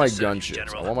me We're all of proud my to serve you, gunships.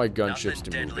 General. I want my gunships Nothing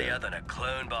to move deadlier in. than a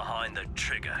clone behind the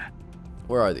trigger.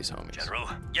 Where are these homies? General.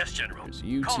 Yes, General. There's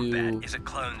you Combat two. is a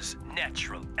clone's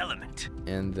natural element.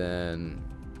 And then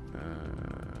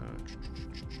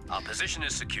Our position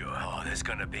is secure. Oh, there's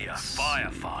gonna be a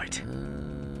firefight.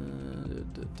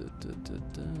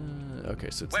 okay,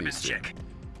 so it's Weapons these two. check.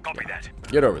 Copy that.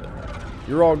 Get over there.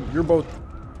 You're both.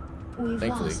 We've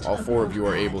Thankfully, lost all a four of build you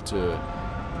are pad. able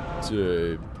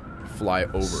to fly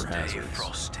over Stay hazards.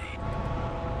 frosty.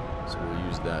 So we'll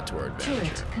use that to our advantage.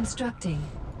 Turret constructing.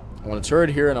 I want a turret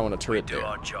here and I want a We turret do there.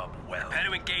 our job well. Prepare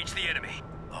to engage the enemy.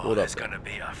 Oh, Hold up there's there. gonna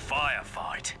be a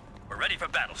firefight. We're ready for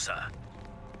battle, sir.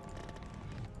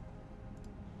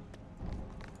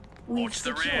 We've Watch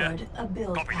the rear. secured a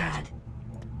build Copy that. pad.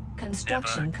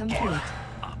 Construction Never complete. give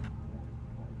up.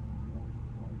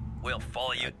 We'll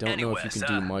follow you I don't know anywhere, if you can sir.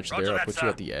 do much Roger there. I'll that, put sir. you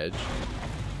at the edge.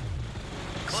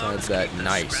 Clones Besides that, keep the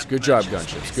nice. scrap Good job, merchants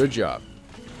gunships. busy. Good job.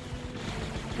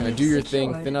 Kind of We've do your thing.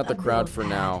 secured Thin out the a crowd build for pad.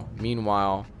 now.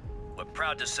 Meanwhile, We're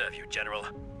proud to serve you, General.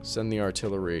 send the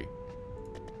artillery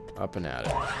up and at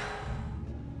it.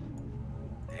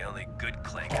 The only good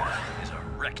clanker is a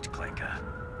wrecked clanker.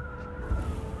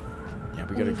 Yeah,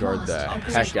 we gotta We've guard lost the our heck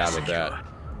position out of secure. that.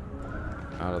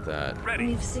 Out of that Ready.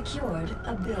 We've secured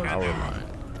a build power pad. line.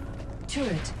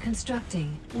 Turret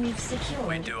constructing. We've secured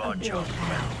We do our a build job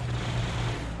pad.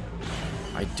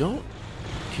 I don't.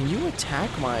 Can you attack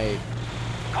my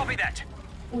Copy that.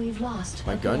 We've lost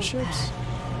my a build gunships? pad.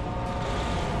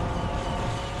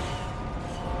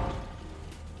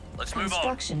 Let's move on.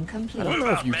 Construction complete. I don't know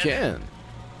if you can.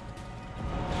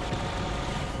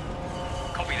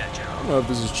 Copy that, General. don't know if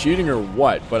this is cheating or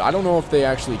what, but I don't know if they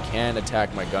actually can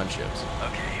attack my gunships.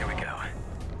 Okay, here we go.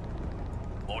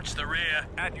 Watch the rear.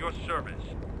 At your service.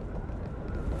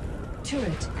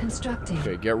 Turret constructing.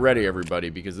 Okay, get ready, everybody,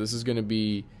 because this is going to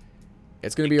be...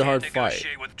 It's going to be a hard fight.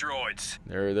 Negotiate with droids.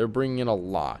 They're bringing in a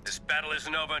lot. This battle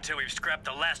isn't over until we've scrapped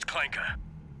the last clanker.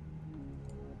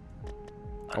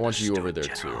 I want you over there,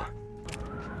 Understood, General. too.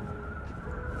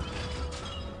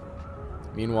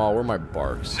 Meanwhile, where are my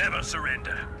barks? Never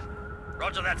surrender.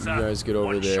 Roger that, sir. You guys get over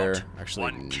One there. shot, Actually,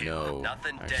 one kill. no.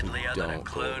 Nothing Actually, deadlier than a don't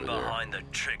go clone over there. behind the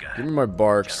trigger. Give me my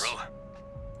barks. General.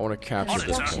 I want to capture this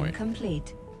Construction point.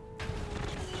 complete.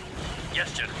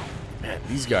 Yes, General. Man,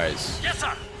 these guys... Yes,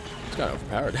 sir. It's kind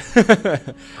of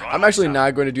overpowered. I'm actually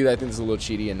not going to do that. I think this is a little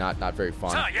cheaty and not very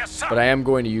fun. Sir, yes, sir. But I am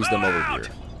going to use them over Out.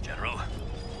 here. General.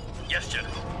 Yes,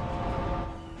 General.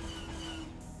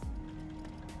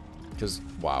 Because,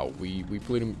 wow, we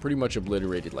pretty much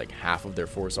obliterated like half of their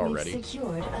force already. We've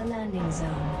secured a landing zone.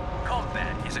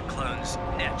 Combat is a clone's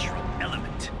natural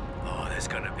element. Oh, there's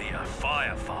gonna be a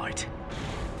firefight.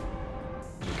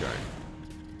 Okay.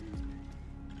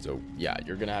 So yeah,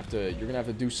 you're gonna have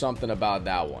to do something about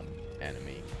that one,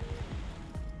 enemy.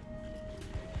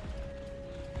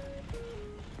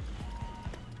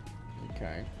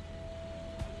 Okay.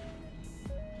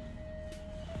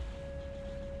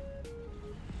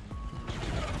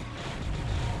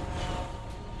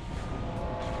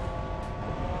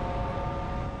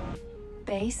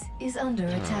 Base is under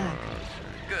attack.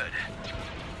 Good.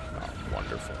 Oh,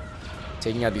 wonderful.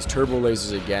 Taking out these turbo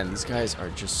lasers again. These guys are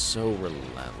just so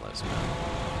relentless, man.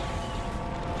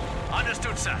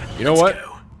 Understood, sir. You know Let's what?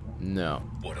 go. No.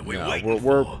 What are we No, waiting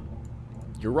we're for?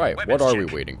 You're right. Weapons What are we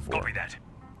check. waiting for? Copy that.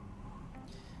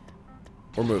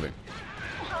 We're moving.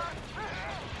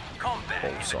 Combat Oh,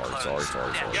 is sorry, a sorry, clone's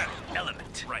sorry. natural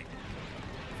element. Right.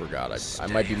 Forgot. I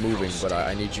might be moving, but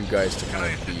I need you guys to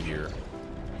kind of be here.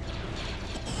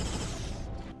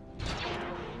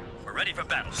 We're ready for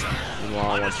battle, sir. Meanwhile,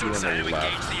 I want you Understood, on sir. the To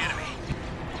left. engage the enemy.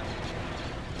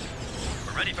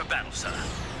 We're ready for battle, sir.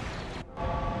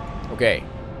 Okay.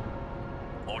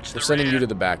 Watch We're the sending rear. you to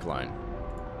the back line.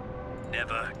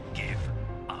 Never give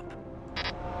up.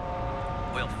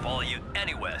 We'll follow you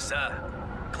anywhere, sir.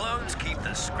 Clones keep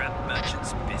the scrap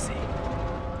merchants busy.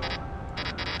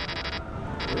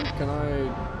 Where can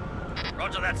I...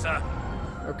 Roger that, sir.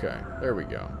 Okay, there we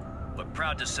go. We're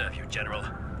proud to serve you, General.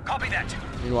 Copy that.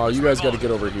 Meanwhile, you guys got to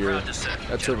get over here. Proud to serve you,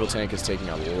 That turbo General. tank is taking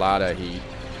a lot of heat.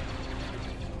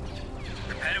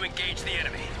 Prepare to engage the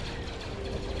enemy.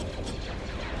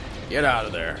 Get out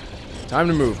of there. Time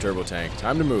to move, turbo tank.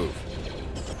 Time to move.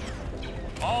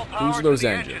 All Whose power are to those the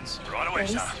engines? Right away,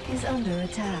 Base sir. is under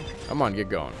attack. Come on, get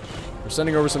going. We're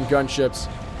sending over some gunships.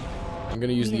 I'm going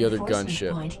to use the other Reinforcement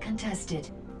gunship point contested.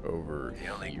 over The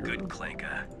only here. good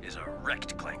clanker is a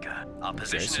wrecked clanker. Our Okay,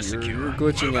 position so is you're secure.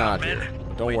 glitching Move out men. here.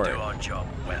 Don't we worry. do our job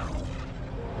well.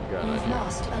 We got an We've idea.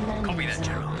 lost a Copy landing that,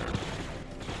 General. zone.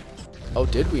 Oh,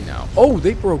 did we now? Oh,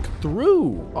 they broke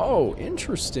through. Oh,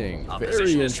 interesting. Our Very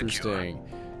position is secure. interesting.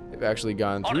 They've actually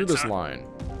gone On through it, this sir. line.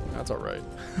 That's all right.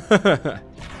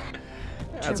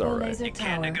 That's Turbo all right. laser You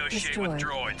can't tower negotiate with destroyed.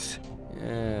 droids.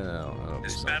 Yeah, that'll be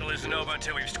This something battle to isn't do. over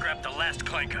until we've scrapped the last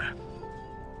clanker.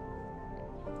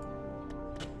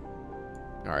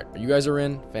 All right, you guys are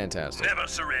in. Fantastic. Never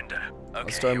surrender. Okay,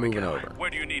 Let's start here we moving go. over. Where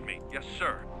do you need me? Yes,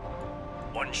 sir.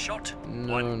 One shot,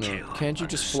 No, one no. kill. Can't you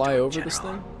just fly Understood, over this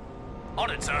General. thing? On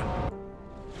it, sir.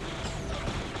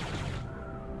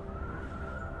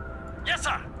 Yes,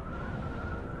 sir.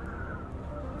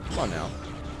 Come on now.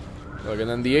 Look, and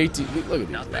then the 18. Look at these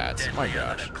Nothing bats. My deadlier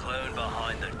than gosh. a clone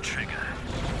behind the trigger.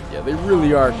 Yeah, they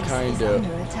really are Base is kind of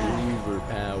under attack.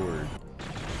 overpowered.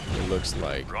 It looks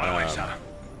like. Right away, sir.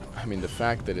 I mean, the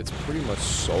fact that it's pretty much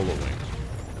soloing.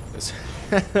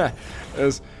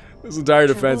 This, this entire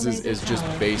defense is just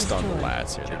based on the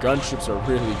lats here. The gunships are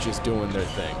really just doing their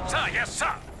thing. Sir, yes,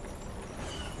 sir.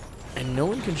 And no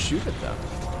one can shoot at them.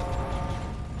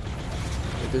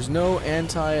 Like, there's no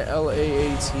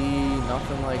anti-LAAT,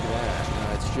 nothing like that.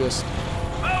 No, it's just...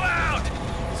 Move out!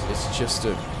 It's just a...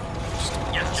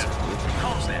 Yes, sir.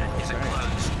 Combat is a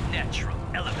clone's natural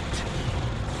element.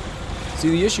 See,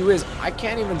 the issue is, I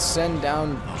can't even send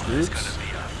down There's troops gonna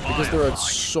be a because there are firefight.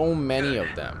 so many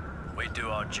of them. We do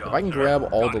our job. If I can grab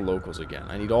all the locals again,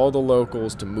 I need all the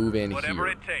locals to move in Whatever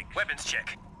here. it takes. Weapons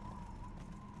check.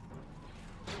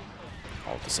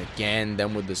 Oh, this again,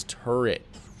 then with this turret.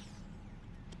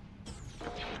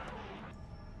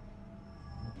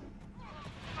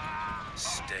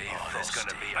 Stay there's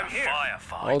gonna be I'm a here.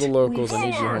 firefight. All the locals, I need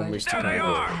you Forward. homies to There kind they of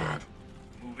go are. over there.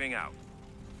 Moving out.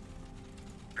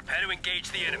 Prepare to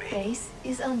Engage the enemy. Base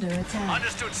is under attack.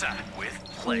 Understood, sir. With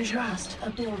We've pleasure. lost a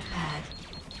build pad.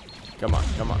 Come on,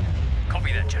 come on.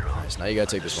 Copy that, General. Nice. Now you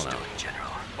gotta take this one out. General.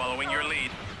 Following your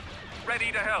lead.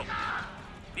 Ready to help.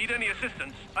 Need any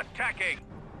assistance? Attacking.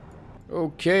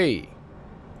 Okay.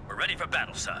 We're ready for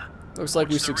battle, sir. Looks like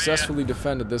we Watch the rear. successfully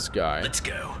defended this guy. Let's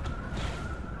go.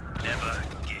 Never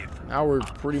give. Now we're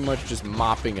pretty much just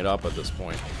mopping it up at this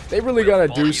point. They really gotta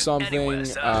do something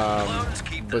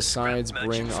besides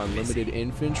bring unlimited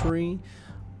infantry.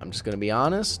 I'm just gonna be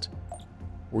honest.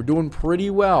 We're doing pretty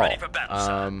well. Ready for battle,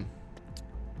 sir.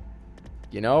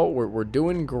 You know, we're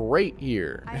doing great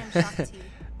here. I am Shakti.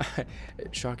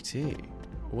 Shakti,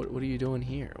 what are you doing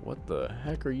here? What the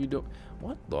heck are you doing?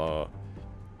 What the?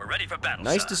 We're ready for battle,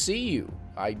 Nice sir. to see you.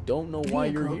 I don't know why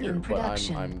you're Vehicle here, in but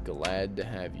production. I'm glad to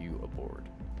have you aboard.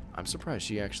 I'm surprised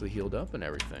she actually healed up and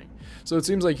everything. So it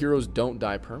seems like heroes don't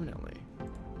die permanently,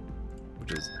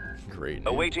 which is great news,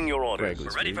 Awaiting your orders. frankly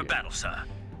We're ready for speaking. battle, sir.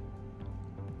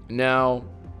 Now,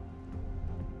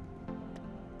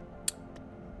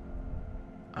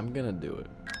 I'm gonna do it.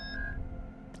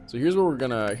 So here's what we're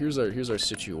gonna. Here's our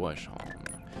situation.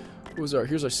 Here's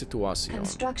our situation.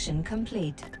 Construction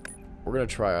complete. We're gonna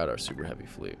try out our super heavy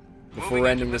fleet. Before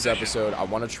ending this episode, I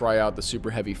want to try out the super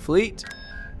heavy fleet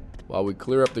while we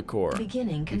clear up the core.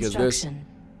 Beginning Because construction.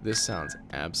 this sounds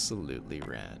absolutely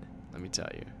rad. Let me tell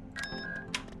you.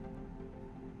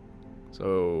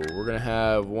 So we're gonna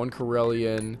have one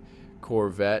Corellian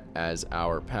Corvette as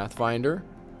our Pathfinder.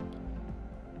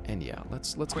 And yeah,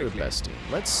 let's go to Besting.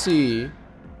 Let's see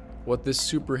what this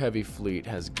super heavy fleet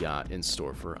has got in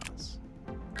store for us.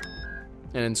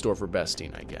 And in store for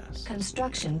Besting, I guess.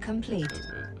 Construction complete.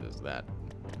 Is that,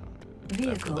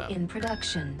 Vehicle in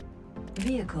production.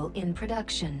 Vehicle in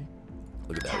production.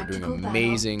 look at that, we're Tactical doing battle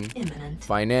amazing imminent.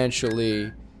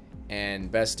 financially, and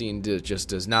Bestine just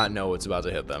does not know what's about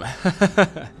to hit them.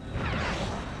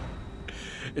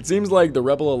 It seems like the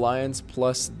Rebel Alliance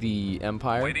plus the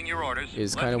Empire Waiting your orders.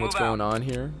 is Let's kind of what's move out. going on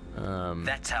here.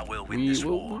 That's how we'll win this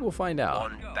war. We'll find out.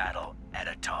 One battle at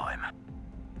a time.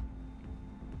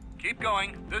 Keep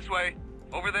going. This way.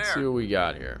 Over there. Let's see what we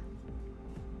got here.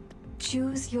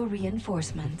 Choose your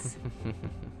reinforcements.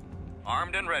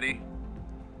 Armed and ready.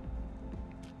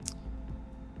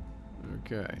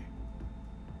 Okay.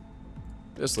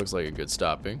 This looks like a good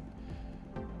stopping.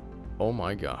 Oh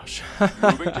my gosh.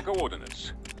 Moving to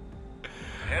coordinates.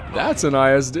 Head That's an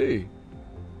ISD.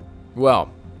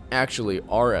 Well, actually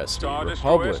RSD, Star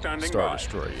Destroyer Republic standing Star by.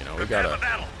 Destroyer, you know, we Prepare gotta for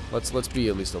battle. let's be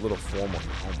at least a little formal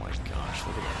here. Oh my gosh,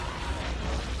 look at that.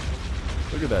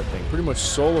 Look at that thing. Pretty much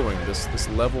soloing this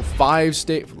level 5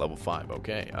 state. Level 5,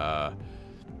 okay.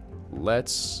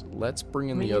 Let's bring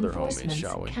in the other homies, Reinforcements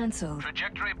shall we? cancelled.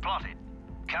 Trajectory plotted.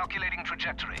 Calculating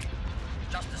trajectory.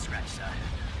 Just a scratch, sir.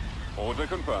 Order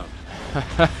confirmed.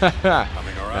 Coming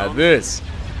Now around. this,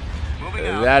 Moving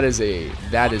out. that is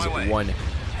my way. one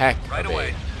heck Right of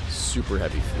away. a super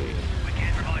heavy fleet. We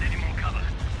can't provide any more cover.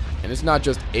 And it's not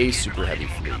just a super heavy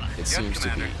fleet. It seems to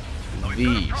be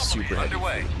the super heavy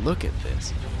Underway. fleet. Look at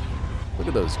this. Look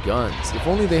at those guns. If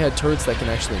only they had turrets that can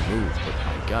actually move. But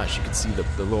my gosh, you can see the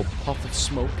little puff of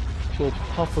smoke. Little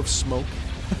puff of smoke.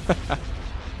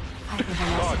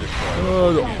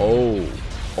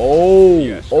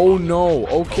 Oh no.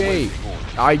 Okay.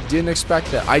 I didn't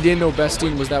expect that. I didn't know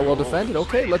Bestine was that well defended.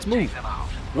 Okay, let's move.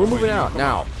 We're moving out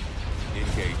now.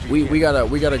 Engaging. We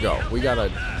gotta go.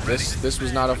 This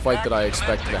was not a fight that I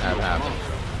expected to have happen,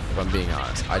 if I'm being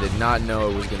honest. I did not know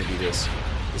it was gonna be this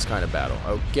kind of battle.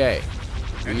 Okay.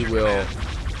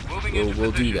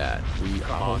 We'll do that.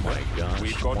 Oh my gosh.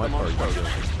 We've got What them on are you target. doing?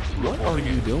 What are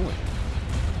you doing?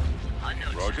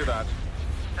 Roger that.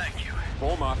 Thank you.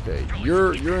 Form up. Okay,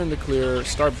 you're in the clear.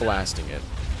 Start blasting it.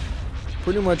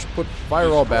 Pretty much fire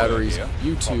all batteries.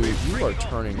 You two, you are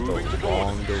turning the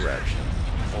wrong direction.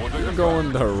 Order You're confirmed.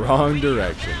 going the wrong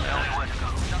direction now.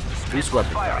 Boost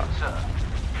weapon power.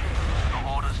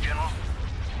 Orders,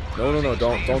 General. No,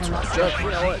 don't try. Just, you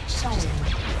know what? Just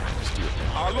do it.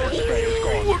 Our launch bay is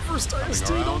gone. What for ISD?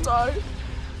 Don't die.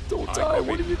 Don't die.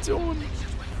 What are you doing?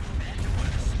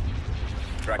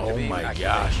 Tractor Oh beam my activated.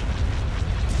 gosh.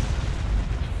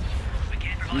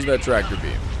 Use that tractor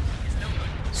beam.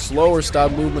 Slow or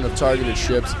stop movement of targeted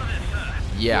ships.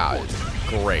 Yeah,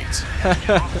 great.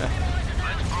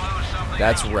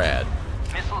 That's rad.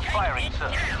 Missiles firing,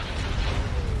 sir.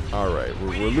 Alright,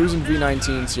 we're losing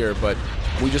V-19s here, but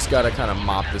we just gotta kind of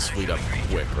mop this fleet up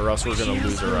quick, or else we're gonna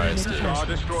lose our ISD. Star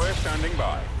Destroyer standing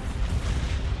by.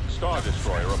 Star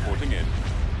Destroyer reporting in.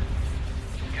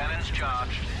 Cannons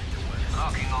charged.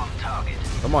 Locking on target.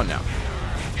 Come on now.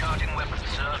 Charging weapons,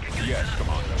 sir. Yes,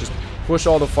 Commander. Just Push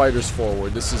all the fighters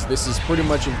forward. This is pretty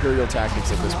much Imperial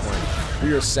tactics at this point.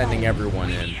 We are sending everyone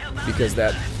in because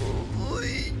that.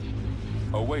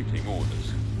 Awaiting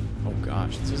orders. Oh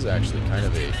gosh, this is actually kind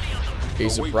of a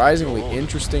surprisingly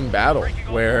interesting battle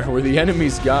where the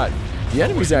enemies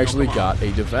actually got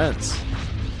a defense,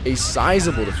 a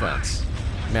sizable defense.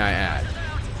 May I add?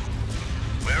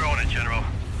 We're on it, General.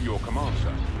 Your command,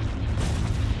 sir.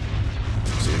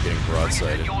 So you're getting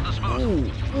broadsided.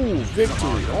 Ooh,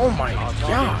 victory! Oh my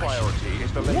gosh!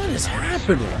 What is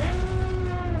happening?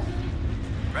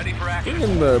 Ready for action.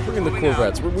 Bring in the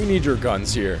corvettes. We need your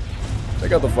guns here.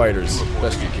 Take out the fighters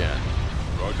best you can.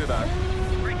 Roger that.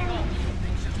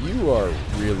 You are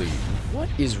really. What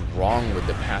is wrong with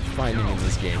the pathfinding in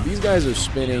this game? These guys are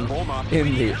spinning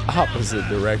in the opposite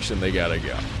direction they gotta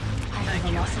go.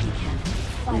 Velocity cannon.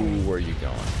 Ooh, where are you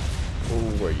going?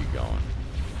 Ooh, where are you going?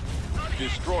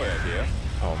 Destroyer here.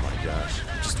 Oh my gosh.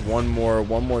 Just one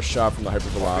more shot from the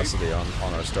hypervelocity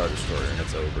on our Star Destroyer and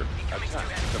it's over. Attack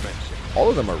commencing. All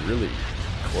of them are really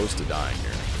close to dying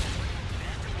here.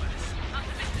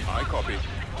 I copy.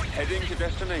 Heading to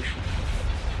destination.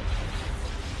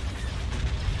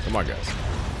 Come on, guys.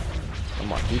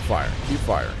 Come on, keep firing. Keep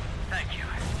firing. Thank you.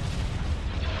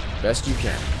 Best you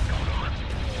can.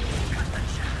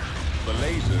 The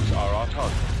lasers are our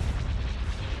target.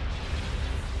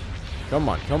 Come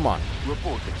on, come on.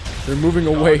 Reporting. They're moving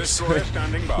away. Destroyer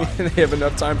standing by. They have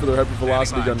enough time for their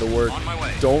hypervelocity gun to work. On my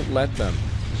way. Don't let them.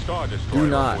 Star Destroyer Do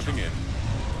not. reporting in.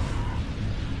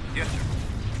 Yes, sir.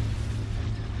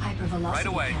 Hypervelocity Right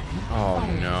away. cannon. Oh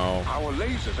Firing. no. Our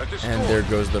lasers are destroyed. And there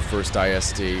goes the first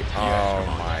ISD. Oh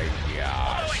my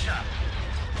gosh.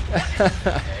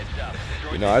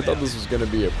 You know, I thought this was going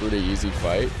to be a pretty easy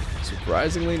fight.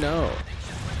 Surprisingly, no.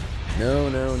 No,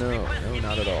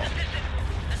 not at all.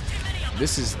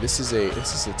 This is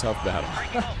a tough battle.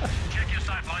 Check your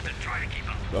sight lines and try to keep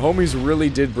up. The homies really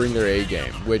did bring their A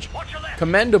game, which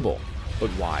commendable, but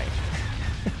why?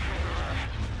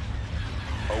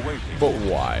 Awaiting. But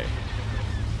why?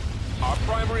 Our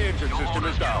primary engine system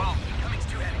is down.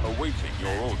 Awaiting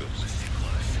your orders.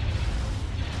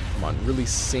 Come on, really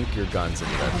sink your guns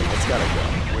into that thing. It's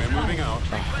gotta We're moving out.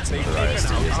 go. It's They've another taken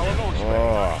ISD, out isn't our it? launch bay.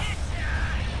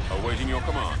 Oh, Awaiting your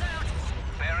command.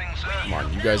 Bearing, sir. come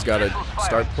on, you guys gotta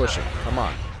start pushing. Come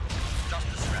on.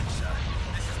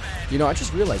 You know, I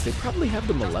just realized they probably have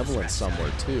the Malevolence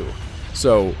somewhere too.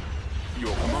 So Your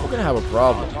we're command. gonna have a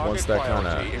problem Our once target that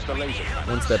priority is the laser.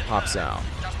 once that pops out.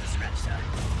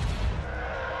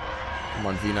 Come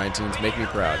on, V19s, make me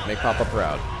proud. Make Papa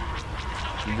proud.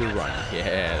 Do your run.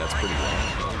 Yeah, that's pretty good.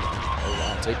 Oh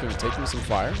wow, taking some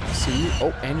fire. I see you. Oh,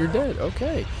 and you're dead.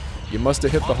 Okay. You must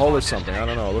have hit the hull or something. I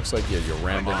don't know. It looks like you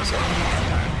rammed into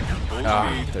something.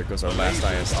 Ah, there goes our last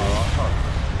ISD.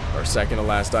 Our second to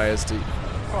last ISD.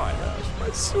 My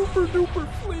super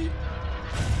duper fleet.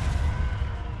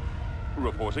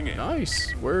 Reporting in.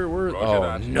 Nice. We're Roger oh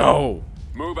that. no.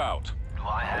 Move out. Do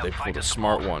I have They pulled a fighters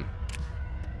smart one.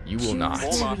 You will Choose not.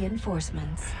 the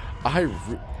reinforcements.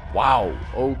 Wow.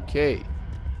 Okay.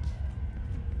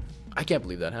 I can't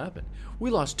believe that happened. We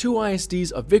lost 2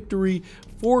 ISDs, a victory,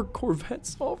 4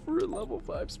 corvettes, all for a level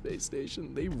 5 space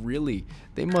station.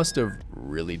 They must have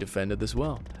really defended this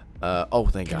well. Oh,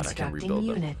 thank God I can Constructing rebuild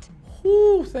them. unit.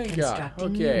 Whew, thank God. Constructing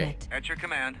Okay. unit. at your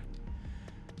command?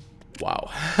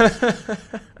 Wow.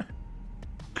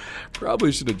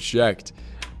 Probably should have checked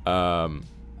how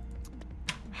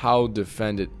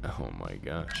defended. Oh my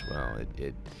gosh. Well,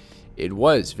 it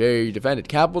was very defended.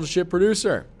 Capital ship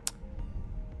producer.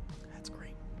 That's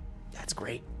great. That's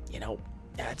great. You know,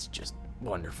 that's just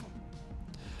wonderful.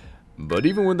 But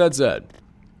even with that said,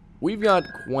 we've got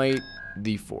quite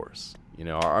the force. You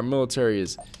know, our military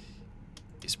is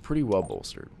pretty well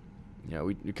bolstered. You know,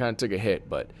 we kind of took a hit,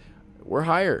 but we're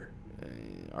higher.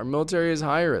 Our military is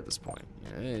higher at this point,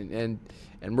 and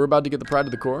we're about to get the Pride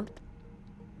of the Corps,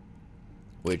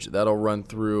 which that'll run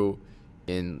through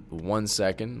in 1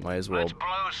 second. Might as well. Let's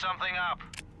blow something up.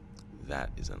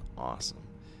 That is an awesome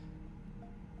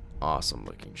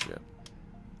looking ship.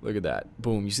 Look at that.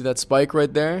 Boom. You see that spike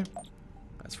right there?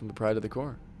 That's from the Pride of the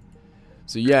Corps.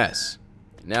 So yes,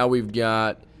 now we've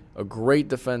got a great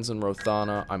defense in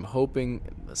Rothana. I'm hoping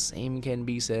the same can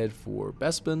be said for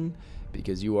Bespin,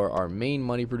 because you are our main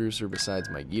money producer besides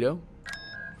Megiddo.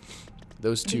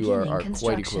 Those two are quite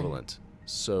construction. equivalent.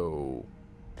 So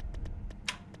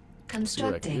see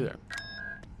what I can do Constructing. there.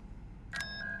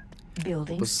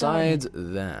 Building Besides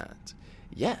started. that,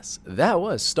 yes, that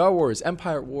was Star Wars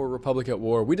Empire at War, Republic at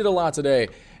War. We did a lot today,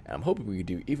 and I'm hoping we could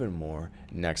do even more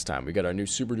next time. We got our new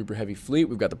super duper heavy fleet.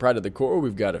 We've got the Pride of the Corps.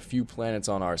 We've got a few planets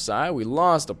on our side. We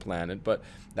lost a planet, but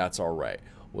that's all right.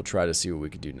 we'll try to see what we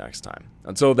can do next time.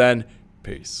 Until then,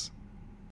 peace.